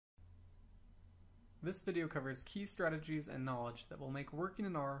This video covers key strategies and knowledge that will make working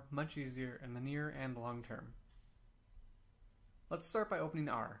in R much easier in the near and long term. Let's start by opening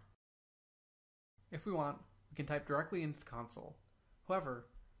R. If we want, we can type directly into the console. However,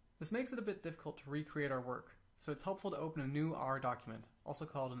 this makes it a bit difficult to recreate our work, so it's helpful to open a new R document, also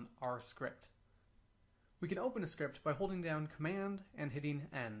called an R script. We can open a script by holding down Command and hitting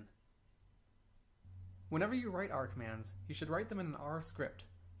N. Whenever you write R commands, you should write them in an R script.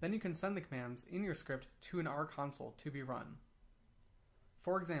 Then you can send the commands in your script to an R console to be run.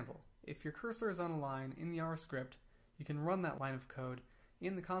 For example, if your cursor is on a line in the R script, you can run that line of code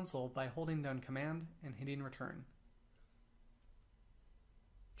in the console by holding down Command and hitting Return.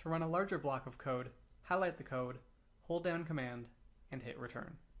 To run a larger block of code, highlight the code, hold down Command, and hit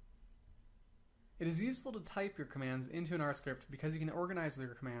Return. It is useful to type your commands into an R script because you can organize your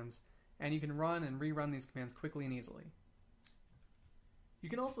commands, and you can run and rerun these commands quickly and easily. You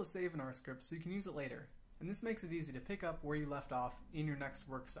can also save an R script so you can use it later, and this makes it easy to pick up where you left off in your next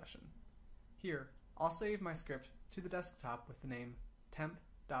work session. Here, I'll save my script to the desktop with the name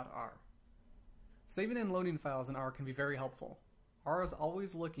temp.r. Saving and loading files in R can be very helpful. R is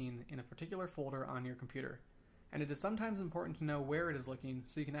always looking in a particular folder on your computer, and it is sometimes important to know where it is looking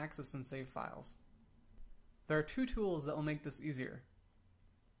so you can access and save files. There are two tools that will make this easier: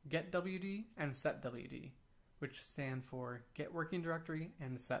 getWD and setWD, which stand for Get Working Directory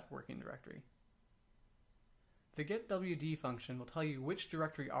and Set Working Directory. The getWD function will tell you which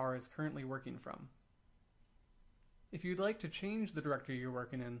directory R is currently working from. If you'd like to change the directory you're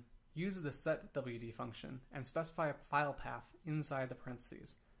working in, use the setWD function and specify a file path inside the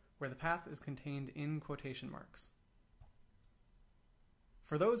parentheses, where the path is contained in quotation marks.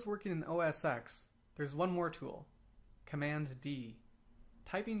 For those working in OS X, there's one more tool, Command D.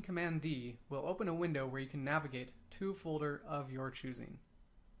 Typing Command D will open a window where you can navigate to a folder of your choosing.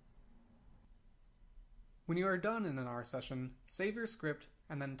 When you are done in an R session, save your script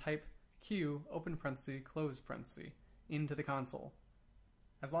and then type Q open parenthesis close parenthesis into the console.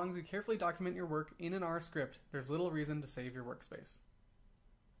 As long as you carefully document your work in an R script, there's little reason to save your workspace.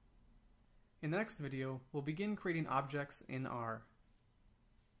 In the next video, we'll begin creating objects in R.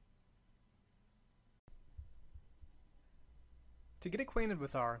 To get acquainted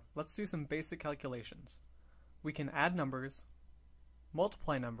with R, let's do some basic calculations. We can add numbers,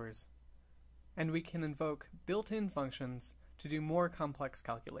 multiply numbers, and we can invoke built-in functions to do more complex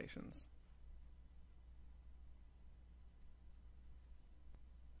calculations.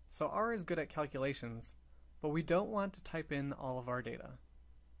 So R is good at calculations, but we don't want to type in all of our data.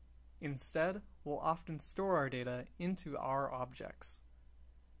 Instead, we'll often store our data into R objects.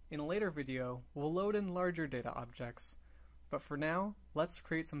 In a later video, we'll load in larger data objects, but for now, let's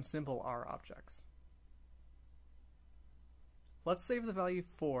create some simple R objects. Let's save the value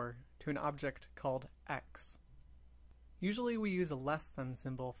 4 to an object called x. Usually we use a less than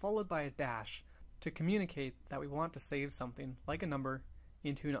symbol followed by a dash to communicate that we want to save something, like a number,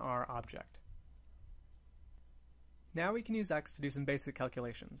 into an R object. Now we can use x to do some basic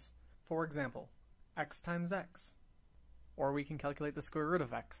calculations. For example, x times x. Or we can calculate the square root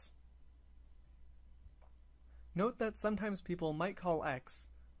of x. Note that sometimes people might call x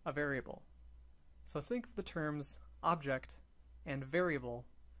a variable. So think of the terms object and variable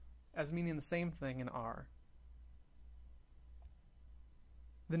as meaning the same thing in R.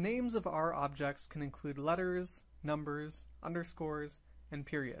 The names of R objects can include letters, numbers, underscores, and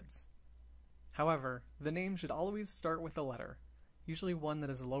periods. However, the name should always start with a letter, usually one that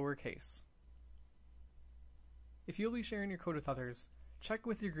is lowercase. If you'll be sharing your code with others, check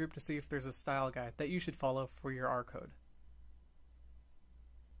with your group to see if there's a style guide that you should follow for your R code.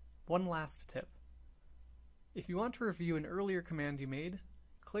 One last tip. If you want to review an earlier command you made,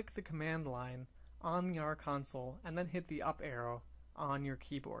 click the command line on the R console and then hit the up arrow on your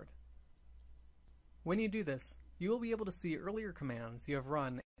keyboard. When you do this, you will be able to see earlier commands you have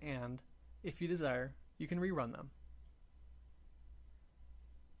run and, if you desire, you can rerun them.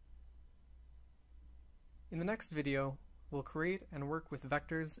 In the next video, we'll create and work with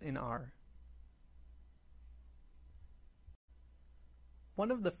vectors in R.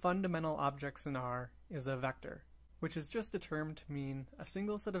 One of the fundamental objects in R is a vector, which is just a term to mean a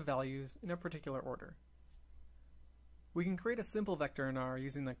single set of values in a particular order. We can create a simple vector in R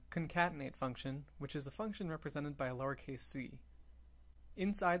using the concatenate function, which is a function represented by a lowercase c.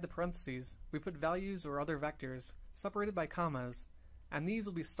 Inside the parentheses, we put values or other vectors separated by commas, and these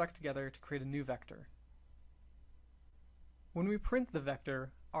will be stuck together to create a new vector. When we print the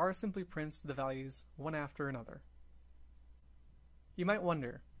vector, R simply prints the values one after another. You might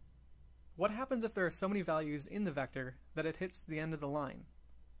wonder, what happens if there are so many values in the vector that it hits the end of the line?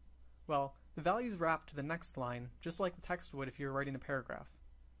 Well, the values wrap to the next line, just like the text would if you were writing a paragraph.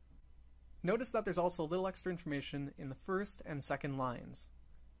 Notice that there's also a little extra information in the first and second lines.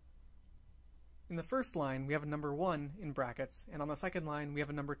 In the first line, we have a number 1 in brackets, and on the second line, we have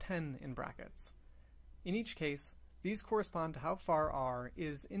a number 10 in brackets. In each case, these correspond to how far r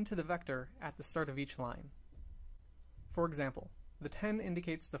is into the vector at the start of each line. For example, the 10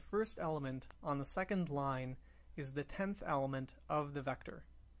 indicates the first element on the second line is the 10th element of the vector.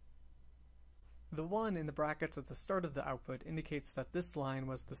 The 1 in the brackets at the start of the output indicates that this line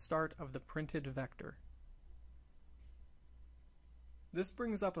was the start of the printed vector. This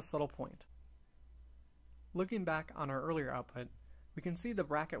brings up a subtle point. Looking back on our earlier output, we can see the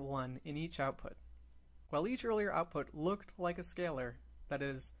bracket 1 in each output. While each earlier output looked like a scalar, that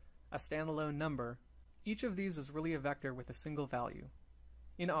is, a standalone number, each of these is really a vector with a single value.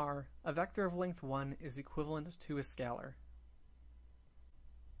 In R, a vector of length 1 is equivalent to a scalar.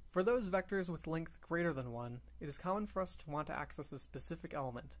 For those vectors with length greater than 1, it is common for us to want to access a specific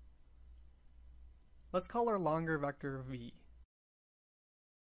element. Let's call our longer vector v.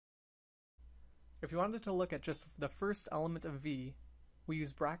 If we wanted to look at just the first element of v, we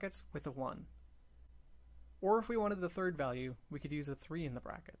use brackets with a 1. Or if we wanted the third value, we could use a 3 in the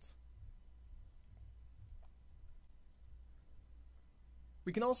brackets.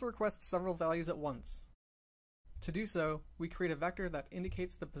 We can also request several values at once. To do so, we create a vector that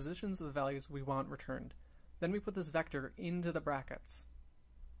indicates the positions of the values we want returned. Then we put this vector into the brackets.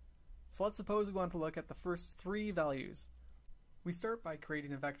 So let's suppose we want to look at the first 3 values. We start by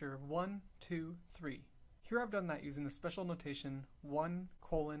creating a vector 1, 2, 3. Here I've done that using the special notation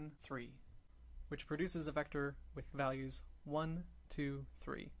 1:3, which produces a vector with values 1, 2,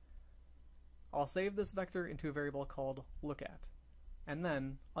 3. I'll save this vector into a variable called lookat, and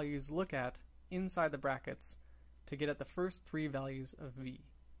then I'll use lookat inside the brackets to get at the first 3 values of v.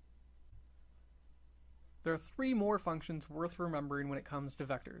 There are 3 more functions worth remembering when it comes to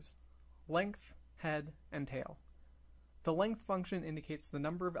vectors: length, head, and tail. The length function indicates the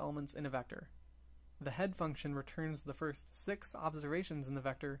number of elements in a vector. The head function returns the first 6 observations in the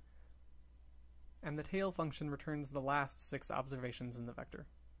vector, and the tail function returns the last 6 observations in the vector.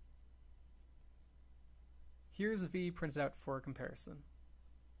 Here's v printed out for a comparison.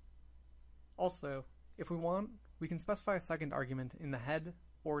 Also, if we want, we can specify a second argument in the head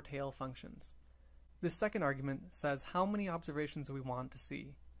or tail functions. This second argument says how many observations we want to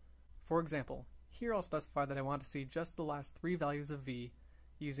see. For example, here I'll specify that I want to see just the last 3 values of v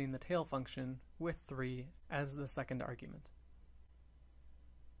using the tail function with 3 as the second argument.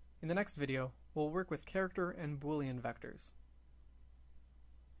 In the next video, we'll work with character and Boolean vectors.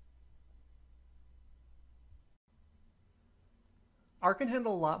 R can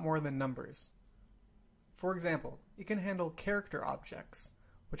handle a lot more than numbers. For example, it can handle character objects,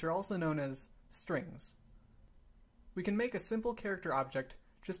 which are also known as strings. We can make a simple character object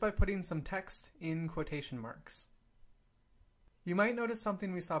just by putting some text in quotation marks. You might notice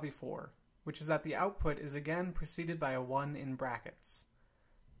something we saw before, which is that the output is again preceded by a 1 in brackets.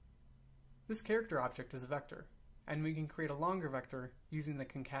 This character object is a vector, and we can create a longer vector using the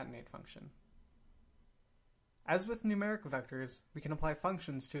concatenate function. As with numeric vectors, we can apply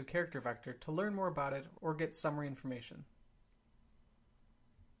functions to a character vector to learn more about it or get summary information.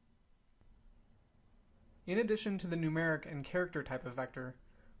 In addition to the numeric and character type of vector,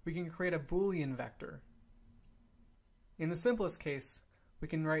 we can create a Boolean vector. In the simplest case, we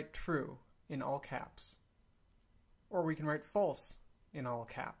can write true in all caps, or we can write false in all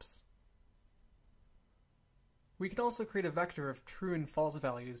caps. We can also create a vector of true and false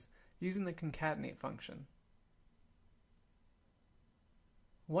values using the concatenate function.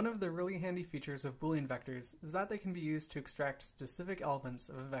 One of the really handy features of Boolean vectors is that they can be used to extract specific elements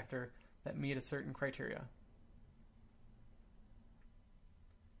of a vector that meet a certain criteria.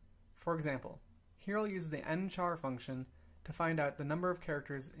 For example, here I'll use the nchar function to find out the number of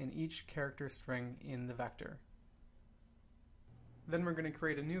characters in each character string in the vector. Then we're going to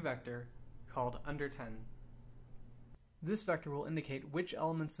create a new vector called under 10. This vector will indicate which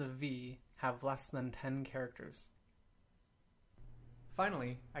elements of v have less than 10 characters.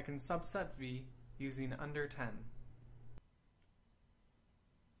 Finally, I can subset v using under 10.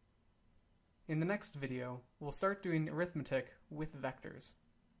 In the next video, we'll start doing arithmetic with vectors.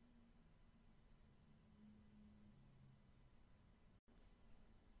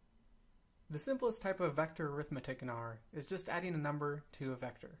 The simplest type of vector arithmetic in R is just adding a number to a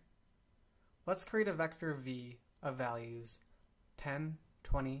vector. Let's create a vector v of values 10,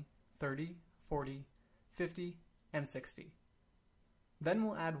 20, 30, 40, 50, and 60. Then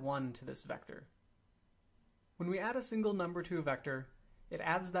we'll add 1 to this vector. When we add a single number to a vector, it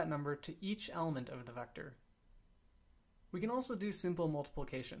adds that number to each element of the vector. We can also do simple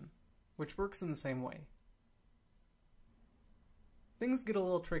multiplication, which works in the same way. Things get a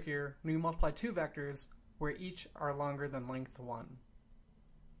little trickier when we multiply two vectors where each are longer than length 1.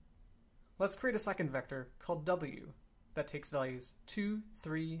 Let's create a second vector called w that takes values 2,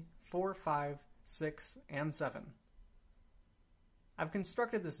 3, 4, 5, 6, and 7. I've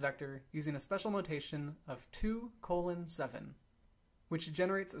constructed this vector using a special notation of 2:7, which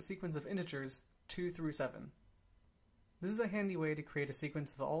generates a sequence of integers 2 through 7. This is a handy way to create a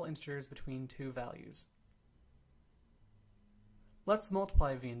sequence of all integers between two values. Let's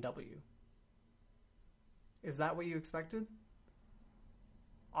multiply v and w. Is that what you expected?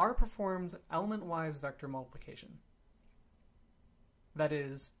 R performs element-wise vector multiplication. That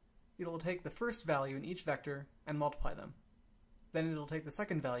is, it'll take the first value in each vector and multiply them. Then it'll take the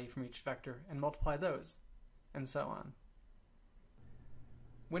second value from each vector and multiply those, and so on.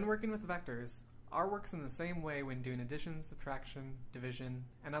 When working with vectors, R works in the same way when doing addition, subtraction, division,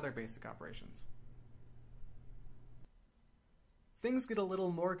 and other basic operations. Things get a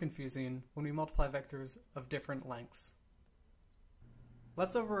little more confusing when we multiply vectors of different lengths.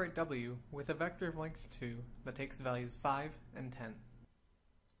 Let's overwrite w with a vector of length 2 that takes values 5 and 10.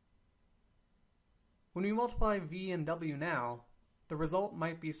 When we multiply v and w now, the result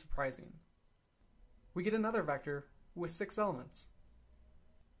might be surprising. We get another vector with 6 elements.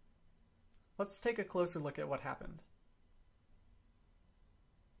 Let's take a closer look at what happened.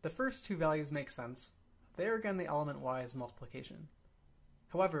 The first two values make sense. They are again the element-wise multiplication.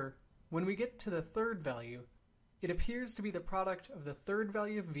 However, when we get to the third value, it appears to be the product of the third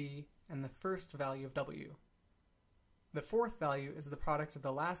value of v and the first value of w. The fourth value is the product of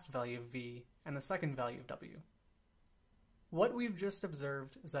the last value of v and the second value of w. What we've just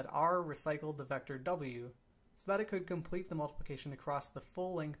observed is that R recycled the vector w so that it could complete the multiplication across the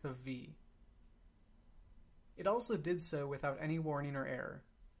full length of v. It also did so without any warning or error.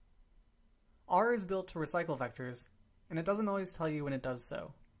 R is built to recycle vectors, and it doesn't always tell you when it does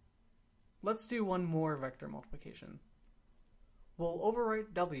so. Let's do one more vector multiplication. We'll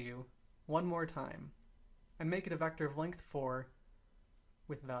overwrite w one more time, and make it a vector of length 4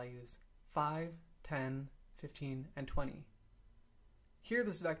 with values 5, 10, 15, and 20. Here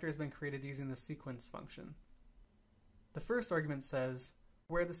this vector has been created using the sequence function. The first argument says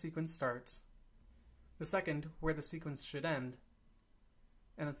where the sequence starts, the second where the sequence should end,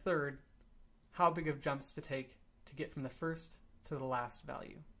 and the third how big of jumps to take to get from the first to the last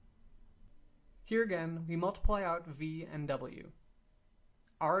value. Here again, we multiply out v and w.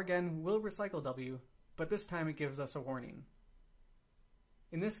 R again will recycle w, but this time it gives us a warning.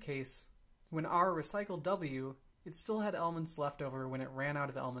 In this case, when R recycled w, it still had elements left over when it ran out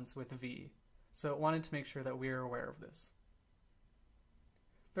of elements with v, so it wanted to make sure that we are aware of this.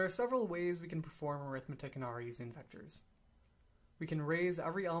 There are several ways we can perform arithmetic in R using vectors. We can raise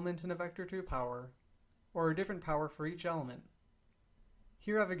every element in a vector to a power, or a different power for each element.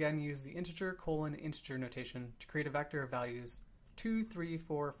 Here I've again used the integer colon integer notation to create a vector of values 2, 3,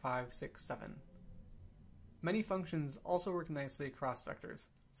 4, 5, 6, 7. Many functions also work nicely across vectors,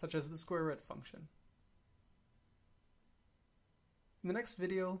 such as the square root function. In the next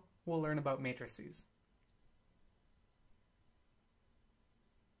video, we'll learn about matrices.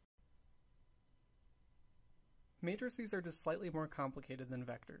 Matrices are just slightly more complicated than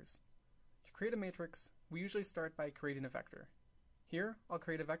vectors. To create a matrix, we usually start by creating a vector. Here, I'll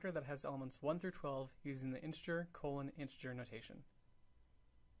create a vector that has elements 1 through 12 using the integer colon integer notation.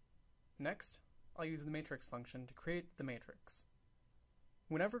 Next, I'll use the matrix function to create the matrix.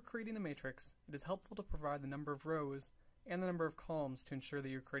 Whenever creating a matrix, it is helpful to provide the number of rows and the number of columns to ensure that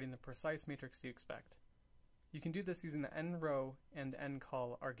you're creating the precise matrix you expect. You can do this using the n-row and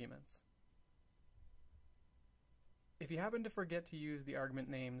n-col arguments. If you happen to forget to use the argument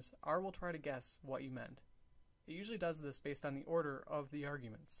names, R will try to guess what you meant. It usually does this based on the order of the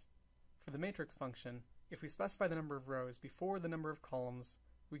arguments. For the matrix function, if we specify the number of rows before the number of columns,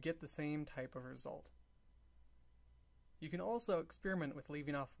 we get the same type of result. You can also experiment with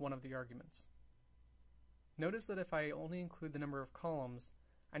leaving off one of the arguments. Notice that if I only include the number of columns,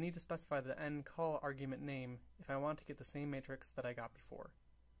 I need to specify the n-col argument name if I want to get the same matrix that I got before.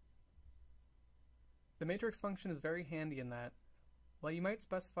 The matrix function is very handy in that, while you might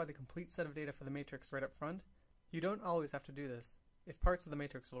specify the complete set of data for the matrix right up front, you don't always have to do this, if parts of the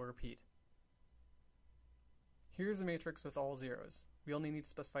matrix will repeat. Here's a matrix with all zeros. We only need to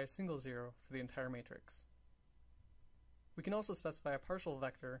specify a single zero for the entire matrix. We can also specify a partial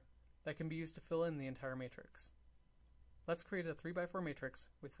vector that can be used to fill in the entire matrix. Let's create a 3x4 matrix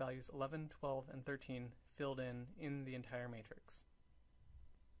with values 11, 12, and 13 filled in the entire matrix.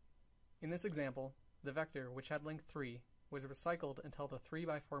 In this example, the vector, which had length 3, was recycled until the 3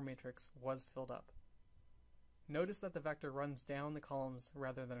 by 4 matrix was filled up. Notice that the vector runs down the columns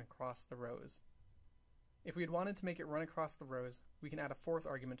rather than across the rows. If we had wanted to make it run across the rows, we can add a fourth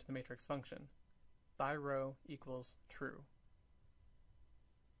argument to the matrix function. By row equals true.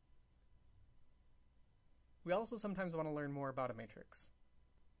 We also sometimes want to learn more about a matrix.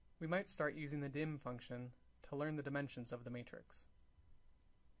 We might start using the dim function to learn the dimensions of the matrix.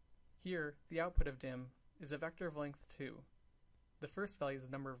 Here, the output of dim is a vector of length 2. The first value is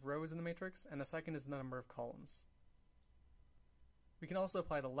the number of rows in the matrix, and the second is the number of columns. We can also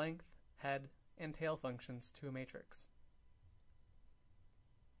apply the length, head, and tail functions to a matrix.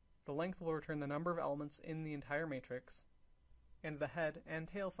 The length will return the number of elements in the entire matrix, and the head and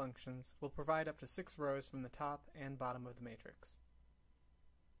tail functions will provide up to 6 rows from the top and bottom of the matrix.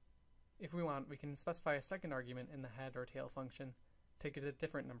 If we want, we can specify a second argument in the head or tail function to get a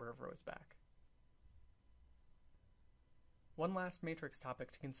different number of rows back. One last matrix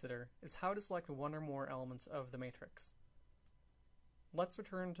topic to consider is how to select one or more elements of the matrix. Let's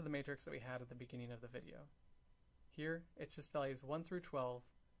return to the matrix that we had at the beginning of the video. Here, it's just values 1 through 12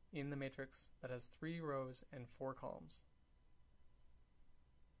 in the matrix that has 3 rows and 4 columns.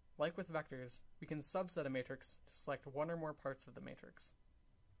 Like with vectors, we can subset a matrix to select one or more parts of the matrix.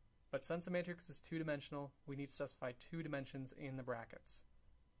 But since a matrix is two-dimensional, we need to specify 2 dimensions in the brackets.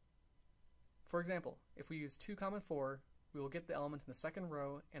 For example, if we use 2, 4, we will get the element in the second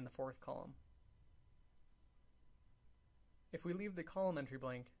row and the 4th column. If we leave the column entry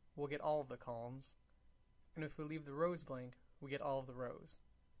blank, we'll get all of the columns, and if we leave the rows blank, we get all of the rows.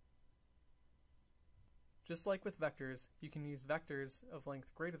 Just like with vectors, you can use vectors of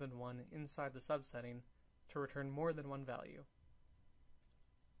length greater than 1 inside the subsetting to return more than one value.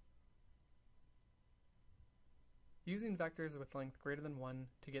 Using vectors with length greater than 1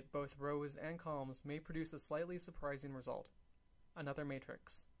 to get both rows and columns may produce a slightly surprising result, another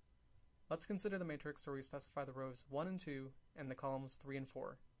matrix. Let's consider the matrix where we specify the rows 1 and 2 and the columns 3 and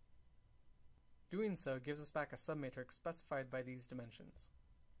 4. Doing so gives us back a submatrix specified by these dimensions.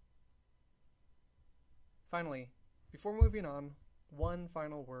 Finally, before moving on, one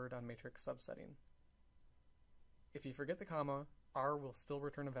final word on matrix subsetting. If you forget the comma, R will still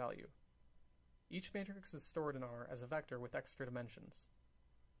return a value. Each matrix is stored in R as a vector with extra dimensions.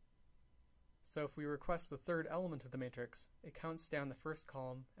 So if we request the third element of the matrix, it counts down the first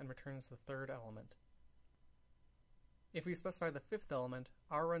column and returns the third element. If we specify the 5th element,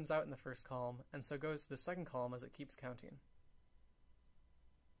 R runs out in the first column and so goes to the second column as it keeps counting.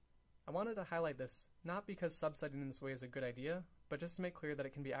 I wanted to highlight this not because subsetting in this way is a good idea, but just to make clear that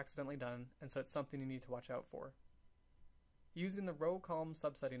it can be accidentally done, and so it's something you need to watch out for. Using the row-column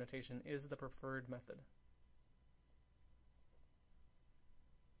subsetting notation is the preferred method.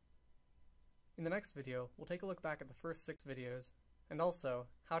 In the next video, we'll take a look back at the first 6 videos, and also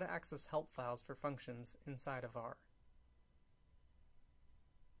how to access help files for functions inside of R.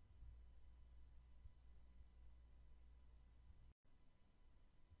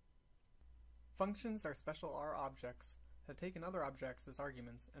 Functions are special R objects that take in other objects as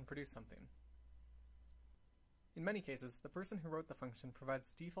arguments and produce something. In many cases, the person who wrote the function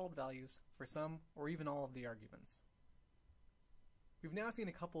provides default values for some or even all of the arguments. We've now seen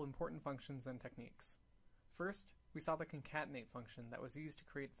a couple important functions and techniques. First, we saw the concatenate function that was used to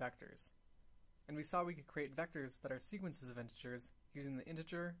create vectors. And we saw we could create vectors that are sequences of integers using the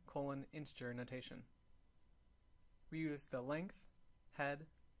integer, integer notation. We used the length, head,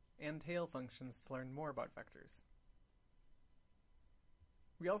 and tail functions to learn more about vectors.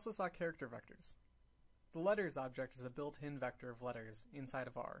 We also saw character vectors. The letters object is a built-in vector of letters inside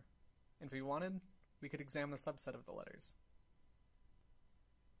of R, and if we wanted, we could examine a subset of the letters.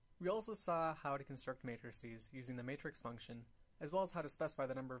 We also saw how to construct matrices using the matrix function, as well as how to specify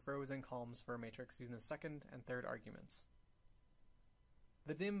the number of rows and columns for a matrix using the second and third arguments.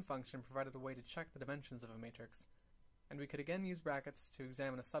 The dim function provided a way to check the dimensions of a matrix, and we could again use brackets to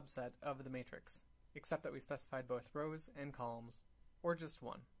examine a subset of the matrix, except that we specified both rows and columns, or just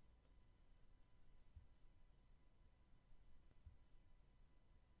one.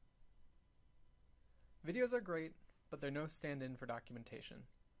 Videos are great, but they're no stand-in for documentation.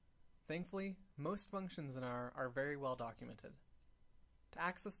 Thankfully, most functions in R are very well documented. To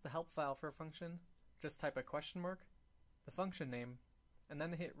access the help file for a function, just type a question mark, the function name, and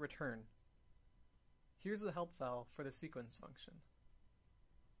then hit return. Here's the help file for the sequence function.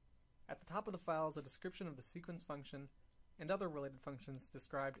 At the top of the file is a description of the sequence function and other related functions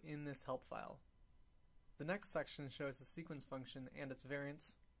described in this help file. The next section shows the sequence function and its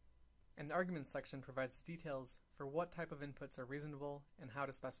variants, and the arguments section provides details for what type of inputs are reasonable and how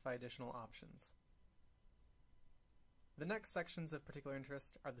to specify additional options. The next sections of particular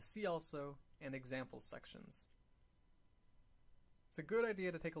interest are the See Also and Examples sections. It's a good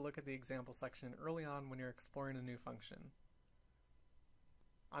idea to take a look at the example section early on when you're exploring a new function.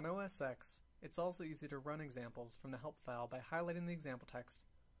 On OS X, it's also easy to run examples from the help file by highlighting the example text,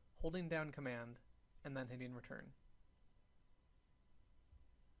 holding down Command, and then hitting Return.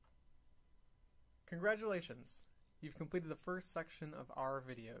 Congratulations! You've completed the first section of R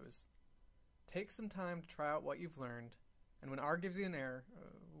videos. Take some time to try out what you've learned, and when R gives you an error,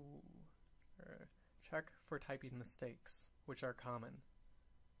 check for typing mistakes, which are common.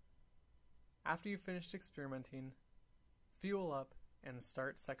 After you've finished experimenting, fuel up and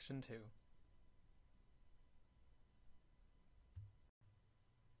start Section 2.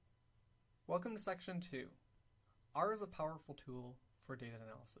 Welcome to Section 2. R is a powerful tool for data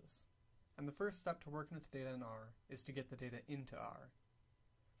analysis, and the first step to working with data in R is to get the data into R.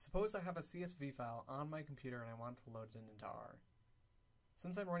 Suppose I have a CSV file on my computer and I want to load it into R.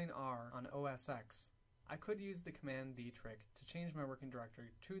 Since I'm running R on OS X, I could use the Command D trick to change my working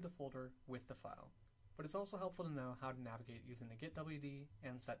directory to the folder with the file, but it's also helpful to know how to navigate using the getWD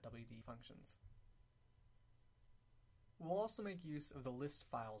and setWD functions. We'll also make use of the list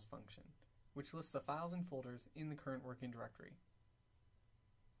files function, which lists the files and folders in the current working directory.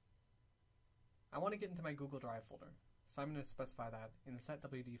 I want to get into my Google Drive folder, so I'm going to specify that in the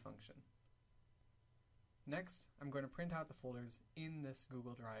setWD function. Next, I'm going to print out the folders in this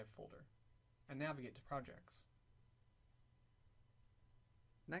Google Drive folder and navigate to projects.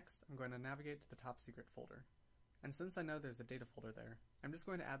 Next, I'm going to navigate to the top secret folder, and since I know there's a data folder there, I'm just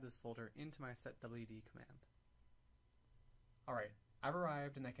going to add this folder into my setWD command. Alright, I've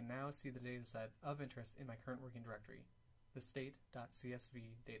arrived and I can now see the dataset of interest in my current working directory, the state.csv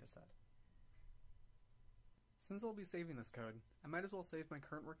dataset. Since I'll be saving this code, I might as well save my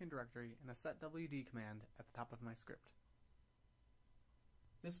current working directory in a setWD command at the top of my script.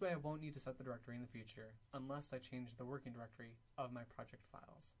 This way I won't need to set the directory in the future unless I change the working directory of my project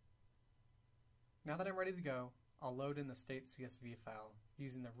files. Now that I'm ready to go, I'll load in the state.csv file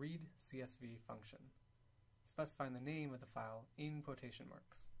using the readCSV function, specifying the name of the file in quotation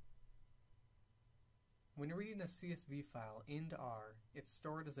marks. When you're reading a CSV file into R, it's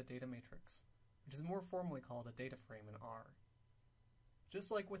stored as a data matrix, which is more formally called a data frame in R.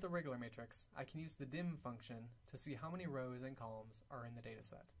 Just like with a regular matrix, I can use the dim function to see how many rows and columns are in the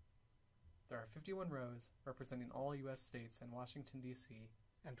dataset. There are 51 rows representing all US states and Washington, D.C.,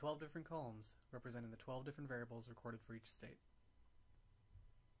 and 12 different columns representing the 12 different variables recorded for each state.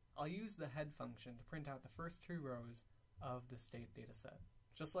 I'll use the head function to print out the first 2 rows of the state dataset,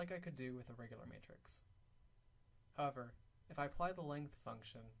 just like I could do with a regular matrix. However, if I apply the length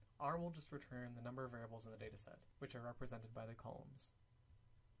function, R will just return the number of variables in the dataset, which are represented by the columns.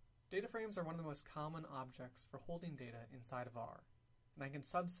 Data frames are one of the most common objects for holding data inside of R, and I can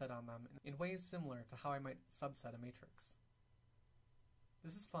subset on them in ways similar to how I might subset a matrix.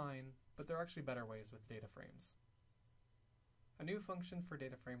 This is fine, but there are actually better ways with data frames. A new function for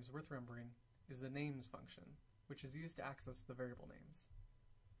data frames worth remembering is the names function, which is used to access the variable names.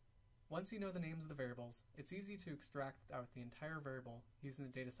 Once you know the names of the variables, it's easy to extract out the entire variable using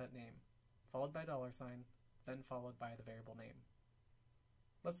the dataset name, followed by $, then followed by the variable name.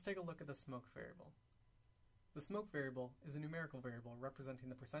 Let's take a look at the smoke variable. The smoke variable is a numerical variable representing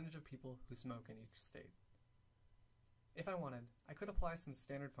the percentage of people who smoke in each state. If I wanted, I could apply some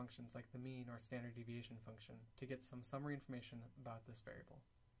standard functions like the mean or standard deviation function to get some summary information about this variable.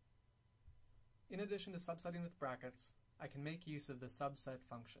 In addition to subsetting with brackets, I can make use of the subset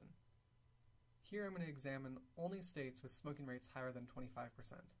function. Here I'm going to examine only states with smoking rates higher than 25%.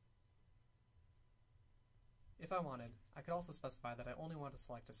 If I wanted, I could also specify that I only want to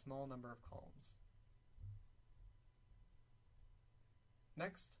select a small number of columns.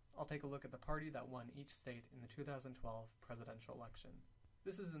 Next, I'll take a look at the party that won each state in the 2012 presidential election.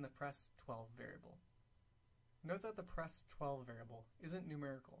 This is in the press12 variable. Note that the press12 variable isn't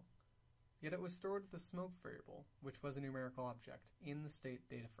numerical, yet it was stored with the smoke variable, which was a numerical object, in the state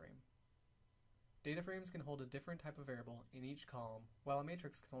data frame. Data frames can hold a different type of variable in each column, while a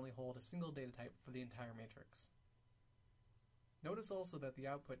matrix can only hold a single data type for the entire matrix. Notice also that the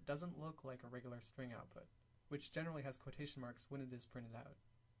output doesn't look like a regular string output, which generally has quotation marks when it is printed out.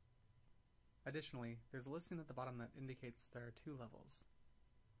 Additionally, there's a listing at the bottom that indicates there are 2 levels.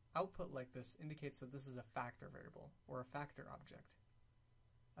 Output like this indicates that this is a factor variable, or a factor object.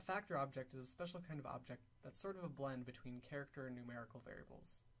 A factor object is a special kind of object that's sort of a blend between character and numerical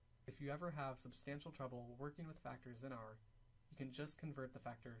variables. If you ever have substantial trouble working with factors in R, you can just convert the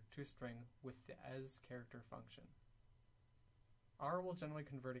factor to a string with the as character function. R will generally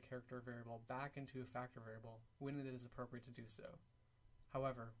convert a character variable back into a factor variable when it is appropriate to do so.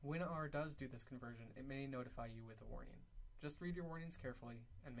 However, when R does do this conversion, it may notify you with a warning. Just read your warnings carefully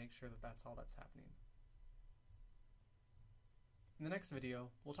and make sure that that's all that's happening. In the next video,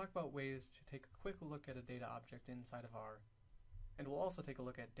 we'll talk about ways to take a quick look at a data object inside of R, and we'll also take a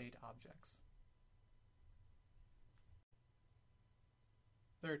look at date objects.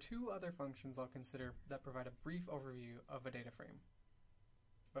 There are two other functions I'll consider that provide a brief overview of a data frame.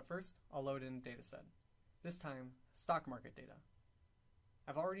 But first, I'll load in a dataset. This time, stock market data.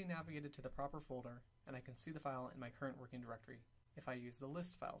 I've already navigated to the proper folder, and I can see the file in my current working directory if I use the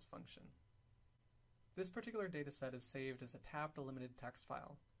list files function. This particular dataset is saved as a tab-delimited text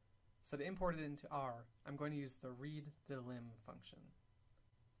file. So to import it into R, I'm going to use the readDelim function.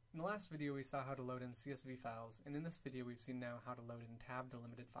 In the last video we saw how to load in CSV files, and in this video we've seen now how to load in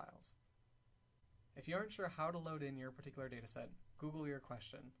tab-delimited files. If you aren't sure how to load in your particular dataset, Google your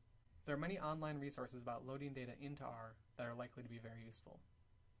question. There are many online resources about loading data into R that are likely to be very useful.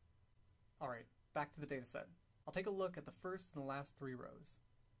 Alright, back to the dataset. I'll take a look at the first and the last three rows.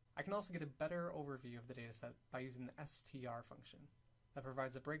 I can also get a better overview of the dataset by using the str function that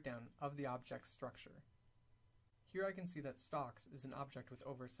provides a breakdown of the object's structure. Here I can see that stocks is an object with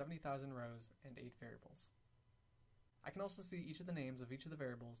over 70,000 rows and 8 variables. I can also see each of the names of each of the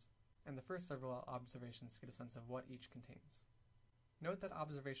variables, and the first several observations get a sense of what each contains. Note that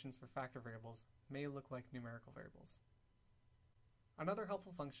observations for factor variables may look like numerical variables. Another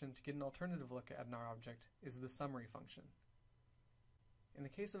helpful function to get an alternative look at an R object is the summary function. In the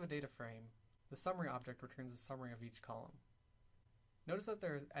case of a data frame, the summary object returns a summary of each column. Notice that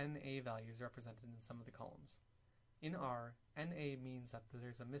there are NA values represented in some of the columns. In R, NA means that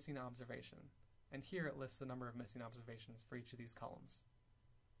there's a missing observation, and here it lists the number of missing observations for each of these columns.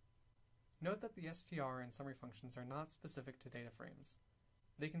 Note that the str and summary functions are not specific to data frames.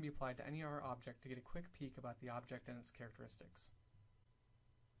 They can be applied to any R object to get a quick peek about the object and its characteristics.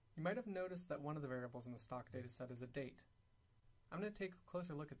 You might have noticed that one of the variables in the stock dataset is a date. I'm going to take a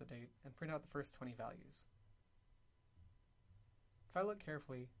closer look at the date and print out the first 20 values. If I look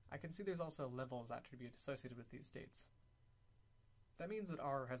carefully, I can see there's also a levels attribute associated with these dates. That means that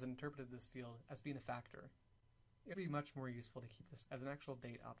R has interpreted this field as being a factor. It would be much more useful to keep this as an actual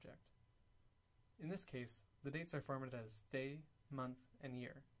date object. In this case, the dates are formatted as day, month, and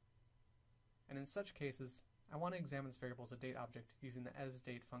year. And in such cases, I want to examine this variable as a date object using the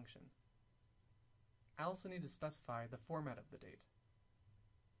asDate function. I also need to specify the format of the date.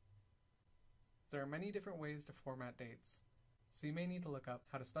 There are many different ways to format dates, so you may need to look up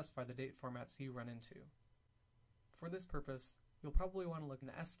how to specify the date formats you run into. For this purpose, you'll probably want to look in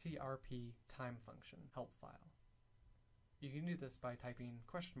the strp time function help file. You can do this by typing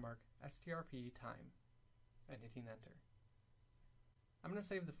 $strp time and hitting enter. I'm going to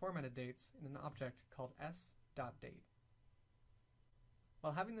save the formatted dates in an object called s.date.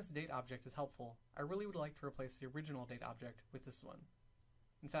 While having this date object is helpful, I really would like to replace the original date object with this one.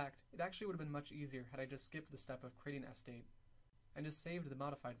 In fact, it actually would have been much easier had I just skipped the step of creating sdate and just saved the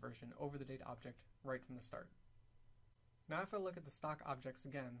modified version over the date object right from the start. Now if I look at the stock objects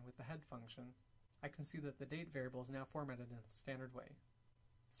again with the head function, I can see that the date variable is now formatted in a standard way,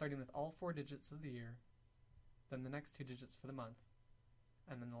 starting with all 4 digits of the year, then the next 2 digits for the month,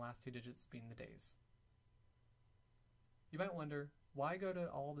 and then the last 2 digits being the days. You might wonder, why go to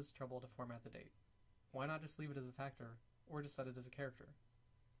all this trouble to format the date? Why not just leave it as a factor, or just set it as a character?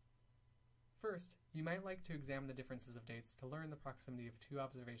 First, you might like to examine the differences of dates to learn the proximity of 2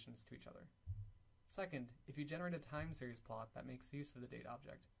 observations to each other. Second, if you generate a time series plot that makes use of the date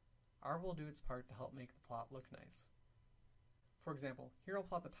object, R will do its part to help make the plot look nice. For example, here I'll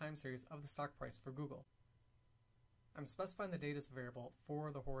plot the time series of the stock price for Google. I'm specifying the date as a variable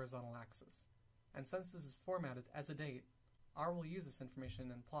for the horizontal axis, and since this is formatted as a date, R will use this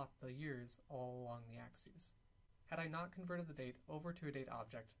information and plot the years all along the axes. Had I not converted the date over to a date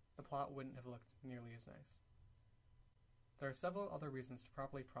object, the plot wouldn't have looked nearly as nice. There are several other reasons to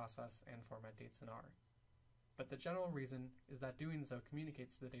properly process and format dates in R, but the general reason is that doing so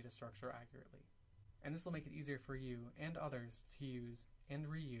communicates the data structure accurately, and this will make it easier for you and others to use and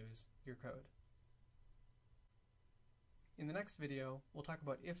reuse your code. In the next video, we'll talk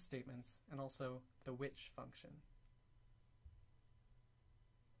about if statements and also the which function.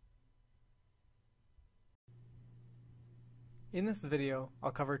 In this video,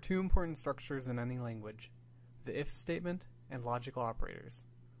 I'll cover 2 important structures in any language, the if statement and logical operators.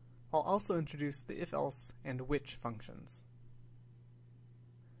 I'll also introduce the if-else and which functions.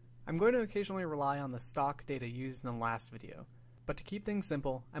 I'm going to occasionally rely on the stock data used in the last video, But to keep things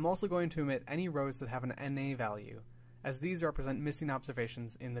simple, I'm also going to omit any rows that have an NA value, as these represent missing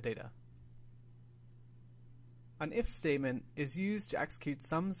observations in the data. An if statement is used to execute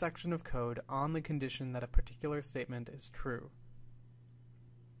some section of code on the condition that a particular statement is true.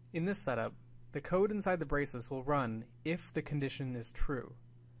 In this setup, the code inside the braces will run if the condition is true.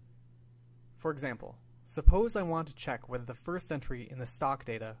 For example, suppose I want to check whether the first entry in the stock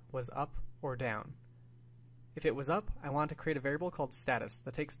data was up or down. If it was up, I want to create a variable called status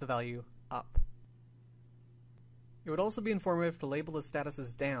that takes the value up. It would also be informative to label the status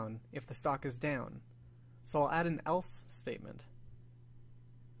as down if the stock is down, so I'll add an else statement.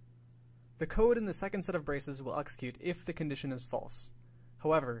 The code in the second set of braces will execute if the condition is false.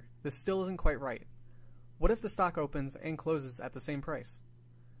 However, this still isn't quite right. What if the stock opens and closes at the same price?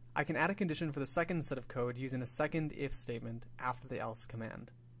 I can add a condition for the second set of code using a second if statement after the else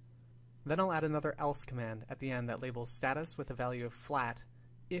command. Then I'll add another else command at the end that labels status with a value of flat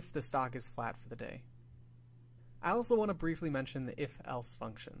if the stock is flat for the day. I also want to briefly mention the if-else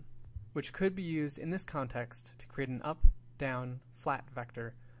function, which could be used in this context to create an up, down, flat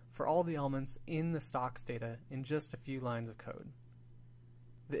vector for all the elements in the stock's data in just a few lines of code.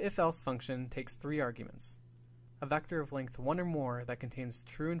 The if-else function takes 3 arguments: a vector of length 1 or more that contains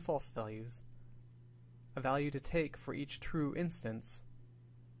true and false values, a value to take for each true instance,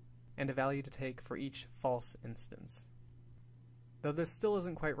 and a value to take for each false instance. Though this still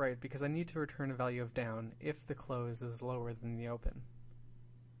isn't quite right because I need to return a value of down if the close is lower than the open.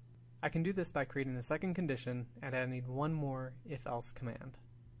 I can do this by creating a second condition and adding one more if-else command.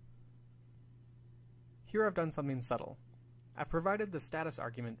 Here I've done something subtle. I've provided the status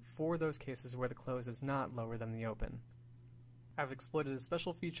argument for those cases where the close is not lower than the open. I've exploited a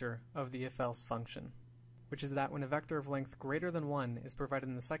special feature of the if-else function, which is that when a vector of length greater than 1 is provided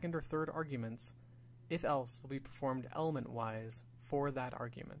in the second or third arguments, if-else will be performed element-wise for that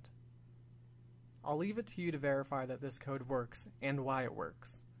argument. I'll leave it to you to verify that this code works and why it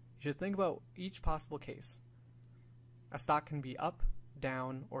works. You should think about each possible case. A stock can be up,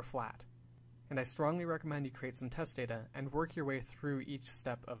 down, or flat, and I strongly recommend you create some test data and work your way through each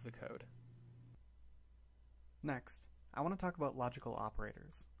step of the code. Next, I want to talk about logical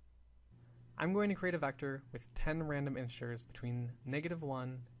operators. I'm going to create a vector with 10 random integers between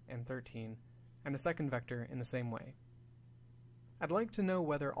 -1 and 13, and a second vector in the same way. I'd like to know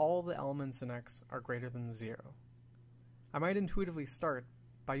whether all the elements in x are greater than 0. I might intuitively start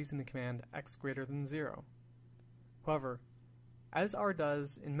by using the command x greater than 0. However, as R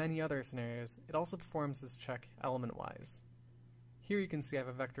does in many other scenarios, it also performs this check element-wise. Here you can see I have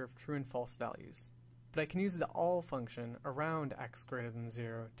a vector of true and false values, but I can use the all function around x greater than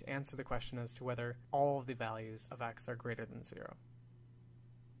 0 to answer the question as to whether all of the values of x are greater than 0.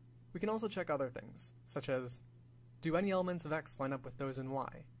 We can also check other things, such as, do any elements of x line up with those in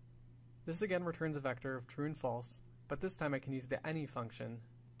y? This again returns a vector of true and false, but this time I can use the any function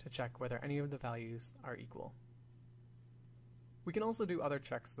to check whether any of the values are equal. We can also do other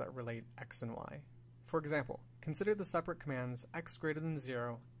checks that relate x and y. For example, consider the separate commands x greater than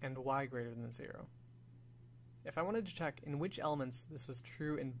 0 and y greater than 0. If I wanted to check in which elements this was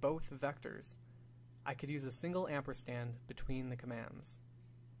true in both vectors, I could use a single ampersand between the commands.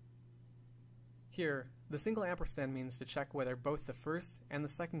 Here, the single ampersand means to check whether both the first and the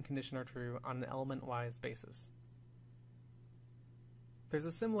second condition are true on an element-wise basis. There's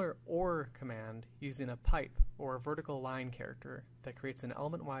a similar OR command using a pipe or a vertical line character that creates an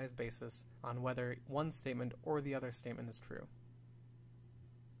element-wise basis on whether one statement or the other statement is true.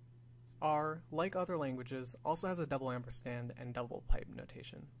 R, like other languages, also has a double ampersand and double pipe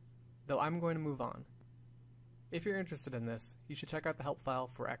notation, though I'm going to move on. If you're interested in this, you should check out the help file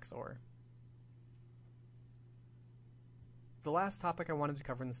for XOR. The last topic I wanted to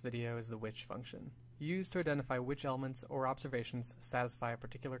cover in this video is the which function, used to identify which elements or observations satisfy a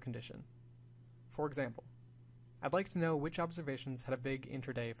particular condition. For example, I'd like to know which observations had a big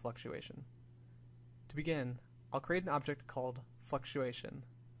intraday fluctuation. To begin, I'll create an object called fluctuation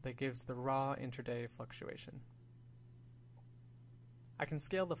that gives the raw intraday fluctuation. I can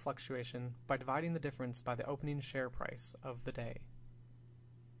scale the fluctuation by dividing the difference by the opening share price of the day.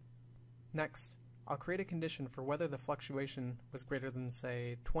 Next, I'll create a condition for whether the fluctuation was greater than,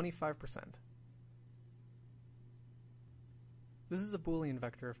 say, 25%. This is a Boolean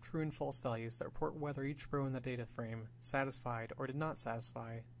vector of true and false values that report whether each row in the data frame satisfied or did not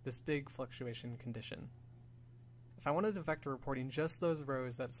satisfy this big fluctuation condition. If I wanted a vector reporting just those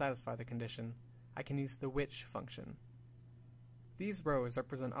rows that satisfy the condition, I can use the which function. These rows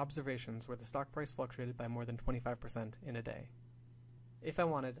represent observations where the stock price fluctuated by more than 25% in a day. If I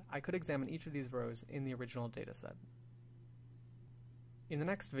wanted, I could examine each of these rows in the original dataset. In the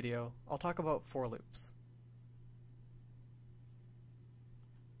next video, I'll talk about for loops.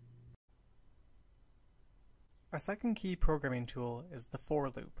 Our second key programming tool is the for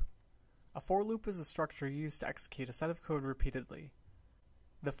loop. A for loop is a structure used to execute a set of code repeatedly.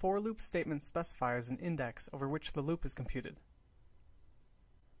 The for loop statement specifies an index over which the loop is computed.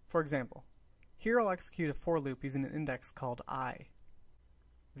 For example, here I'll execute a for loop using an index called I.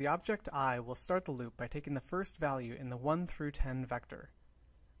 The object I will start the loop by taking the first value in the 1 through 10 vector.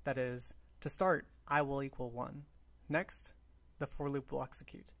 That is, to start, I will equal 1. Next, the for loop will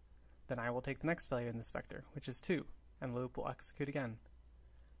execute. Then I will take the next value in this vector, which is 2, and the loop will execute again.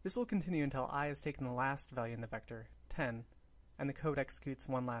 This will continue until I has taken the last value in the vector, 10, and the code executes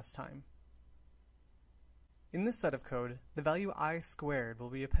one last time. In this set of code, the value I squared will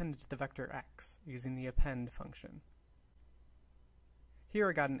be appended to the vector x using the append function. Here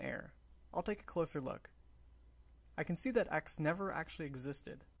I got an error. I'll take a closer look. I can see that x never actually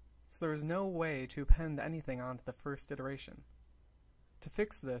existed, so there is no way to append anything onto the first iteration. To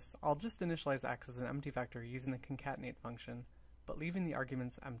fix this, I'll just initialize x as an empty vector using the concatenate function, but leaving the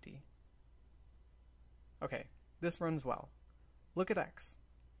arguments empty. Okay, this runs well. Look at x.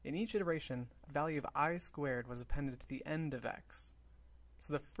 In each iteration, a value of I squared was appended to the end of x.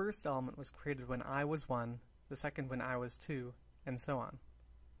 So the first element was created when I was 1, the second when I was 2, and so on.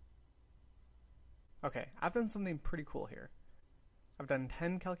 Okay, I've done something pretty cool here. I've done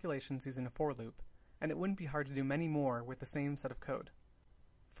 10 calculations using a for loop, and it wouldn't be hard to do many more with the same set of code.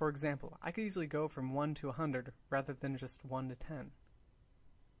 For example, I could easily go from 1 to 100 rather than just 1 to 10.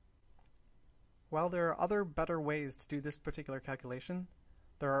 While there are other better ways to do this particular calculation,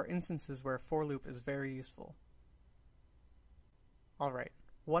 there are instances where a for loop is very useful. Alright,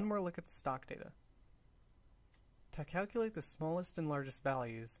 one more look at the stock data. To calculate the smallest and largest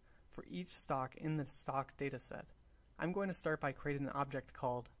values for each stock in the stock dataset, I'm going to start by creating an object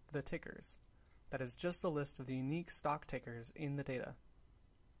called the tickers. That is just a list of the unique stock tickers in the data.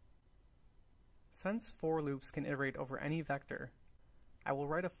 Since for loops can iterate over any vector, I will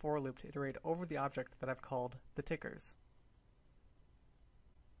write a for loop to iterate over the object that I've called the tickers.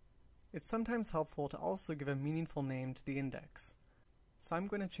 It's sometimes helpful to also give a meaningful name to the index, so I'm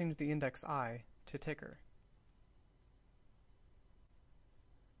going to change the index I to ticker.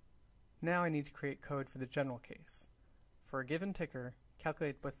 Now I need to create code for the general case. For a given ticker,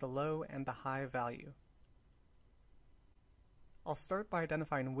 calculate both the low and the high value. I'll start by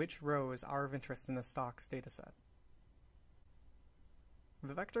identifying which rows are of interest in the stocks dataset.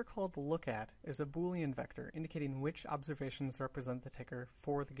 The vector called lookAt is a Boolean vector indicating which observations represent the ticker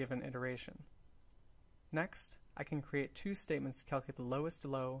for the given iteration. Next, I can create two statements to calculate the lowest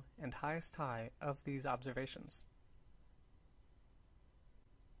low and highest high of these observations.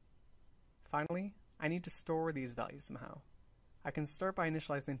 Finally, I need to store these values somehow. I can start by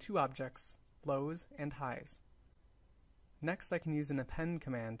initializing two objects, lows and highs. Next, I can use an append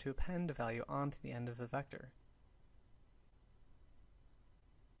command to append a value onto the end of the vector.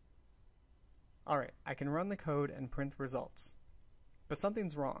 Alright, I can run the code and print the results. But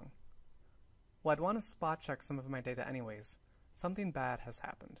something's wrong. Well, I'd want to spot check some of my data anyways. Something bad has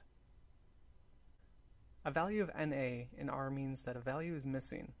happened. A value of NA in R means that a value is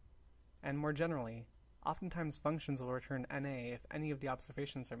missing. And more generally, oftentimes functions will return NA if any of the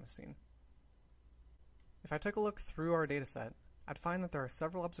observations are missing. If I took a look through our dataset, I'd find that there are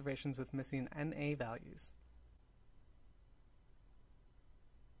several observations with missing NA values.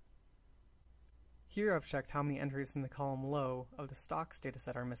 Here I've checked how many entries in the column low of the stocks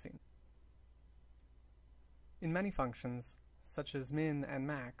dataset are missing. In many functions, such as min and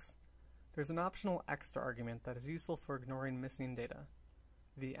max, there's an optional extra argument that is useful for ignoring missing data,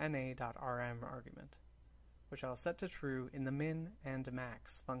 the na.rm argument, which I'll set to true in the min and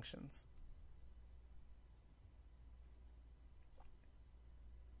max functions.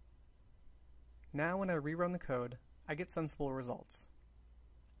 Now when I rerun the code, I get sensible results.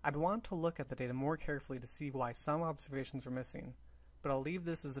 I'd want to look at the data more carefully to see why some observations are missing, but I'll leave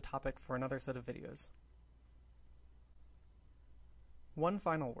this as a topic for another set of videos. One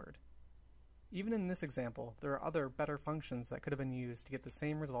final word. Even in this example, there are other better functions that could have been used to get the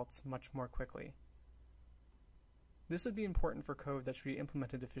same results much more quickly. This would be important for code that should be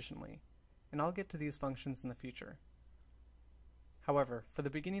implemented efficiently, and I'll get to these functions in the future. However, for the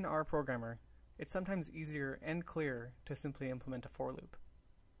beginning R programmer, it's sometimes easier and clearer to simply implement a for loop.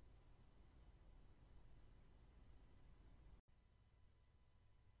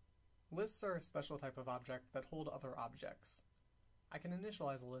 Lists are a special type of object that hold other objects. I can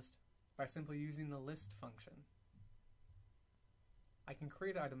initialize a list by simply using the list function. I can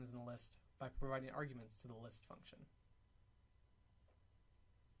create items in the list by providing arguments to the list function.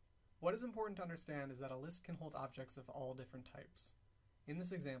 What is important to understand is that a list can hold objects of all different types. In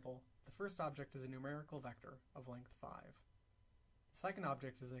this example, the first object is a numerical vector of length 5. The second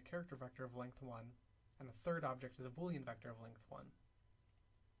object is a character vector of length 1, and the third object is a Boolean vector of length 1.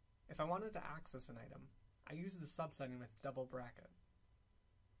 If I wanted to access an item, I use the subsetting with double bracket.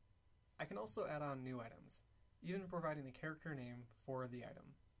 I can also add on new items, even providing the character name for the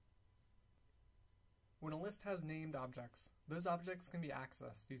item. When a list has named objects, those objects can be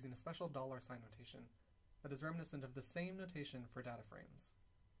accessed using a special $sign notation that is reminiscent of the same notation for data frames.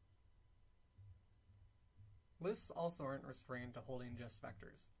 Lists also aren't restrained to holding just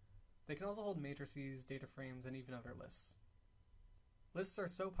vectors. They can also hold matrices, data frames, and even other lists. Lists are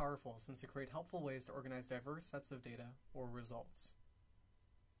so powerful since they create helpful ways to organize diverse sets of data or results.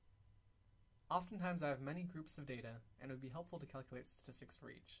 Oftentimes I have many groups of data, and it would be helpful to calculate statistics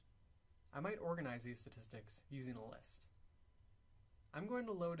for each. I might organize these statistics using a list. I'm going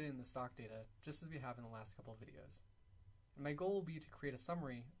to load in the stock data just as we have in the last couple of videos. And my goal will be to create a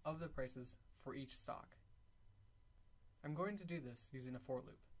summary of the prices for each stock. I'm going to do this using a for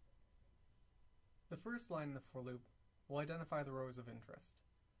loop. The first line in the for loop will identify the rows of interest.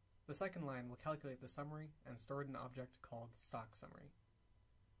 The second line will calculate the summary and store it in an object called stock summary.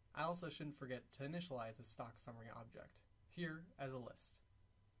 I also shouldn't forget to initialize the stock summary object, here as a list.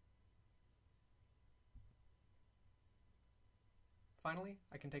 Finally,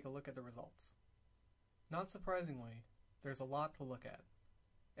 I can take a look at the results. Not surprisingly, there's a lot to look at.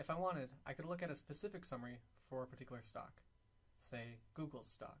 If I wanted, I could look at a specific summary for a particular stock, say Google's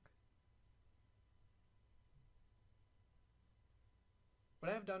stock.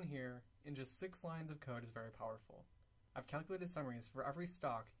 What I have done here in just 6 lines of code is very powerful. I've calculated summaries for every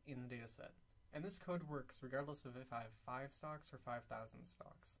stock in the dataset, and this code works regardless of if I have 5 stocks or 5,000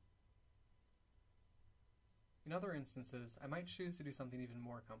 stocks. In other instances, I might choose to do something even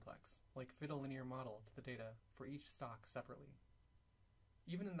more complex, like fit a linear model to the data for each stock separately.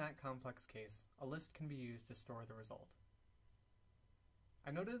 Even in that complex case, a list can be used to store the result.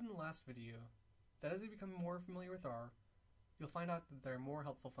 I noted in the last video that as you become more familiar with R, you'll find out that there are more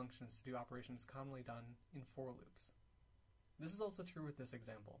helpful functions to do operations commonly done in for loops. This is also true with this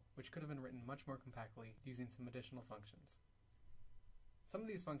example, which could have been written much more compactly using some additional functions. Some of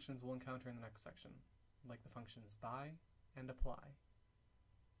these functions we'll encounter in the next section, like the functions by and apply.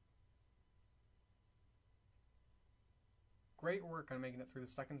 Great work on making it through the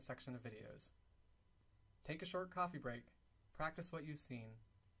second section of videos. Take a short coffee break, practice what you've seen,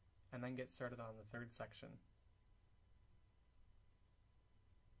 and then get started on the third section.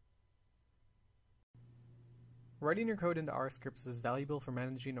 Writing your code into R scripts is valuable for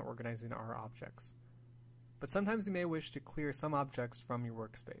managing and organizing R objects, but sometimes you may wish to clear some objects from your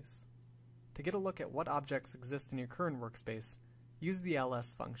workspace. To get a look at what objects exist in your current workspace, use the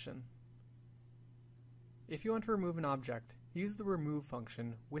ls function. If you want to remove an object, use the remove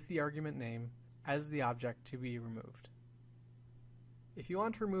function with the argument name as the object to be removed. If you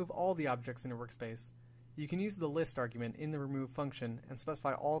want to remove all the objects in your workspace, you can use the list argument in the remove function and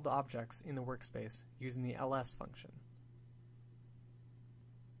specify all the objects in the workspace using the ls function.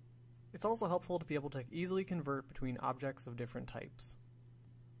 It's also helpful to be able to easily convert between objects of different types.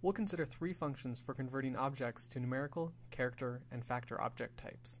 We'll consider 3 functions for converting objects to numerical, character, and factor object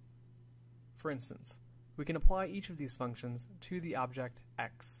types. For instance, we can apply each of these functions to the object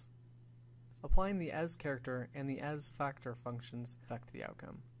x. Applying the as character and the as factor functions affect the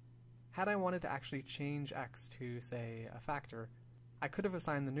outcome. Had I wanted to actually change x to, say, a factor, I could have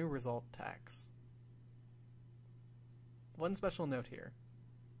assigned the new result to x. One special note here.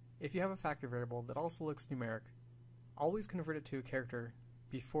 If you have a factor variable that also looks numeric, always convert it to a character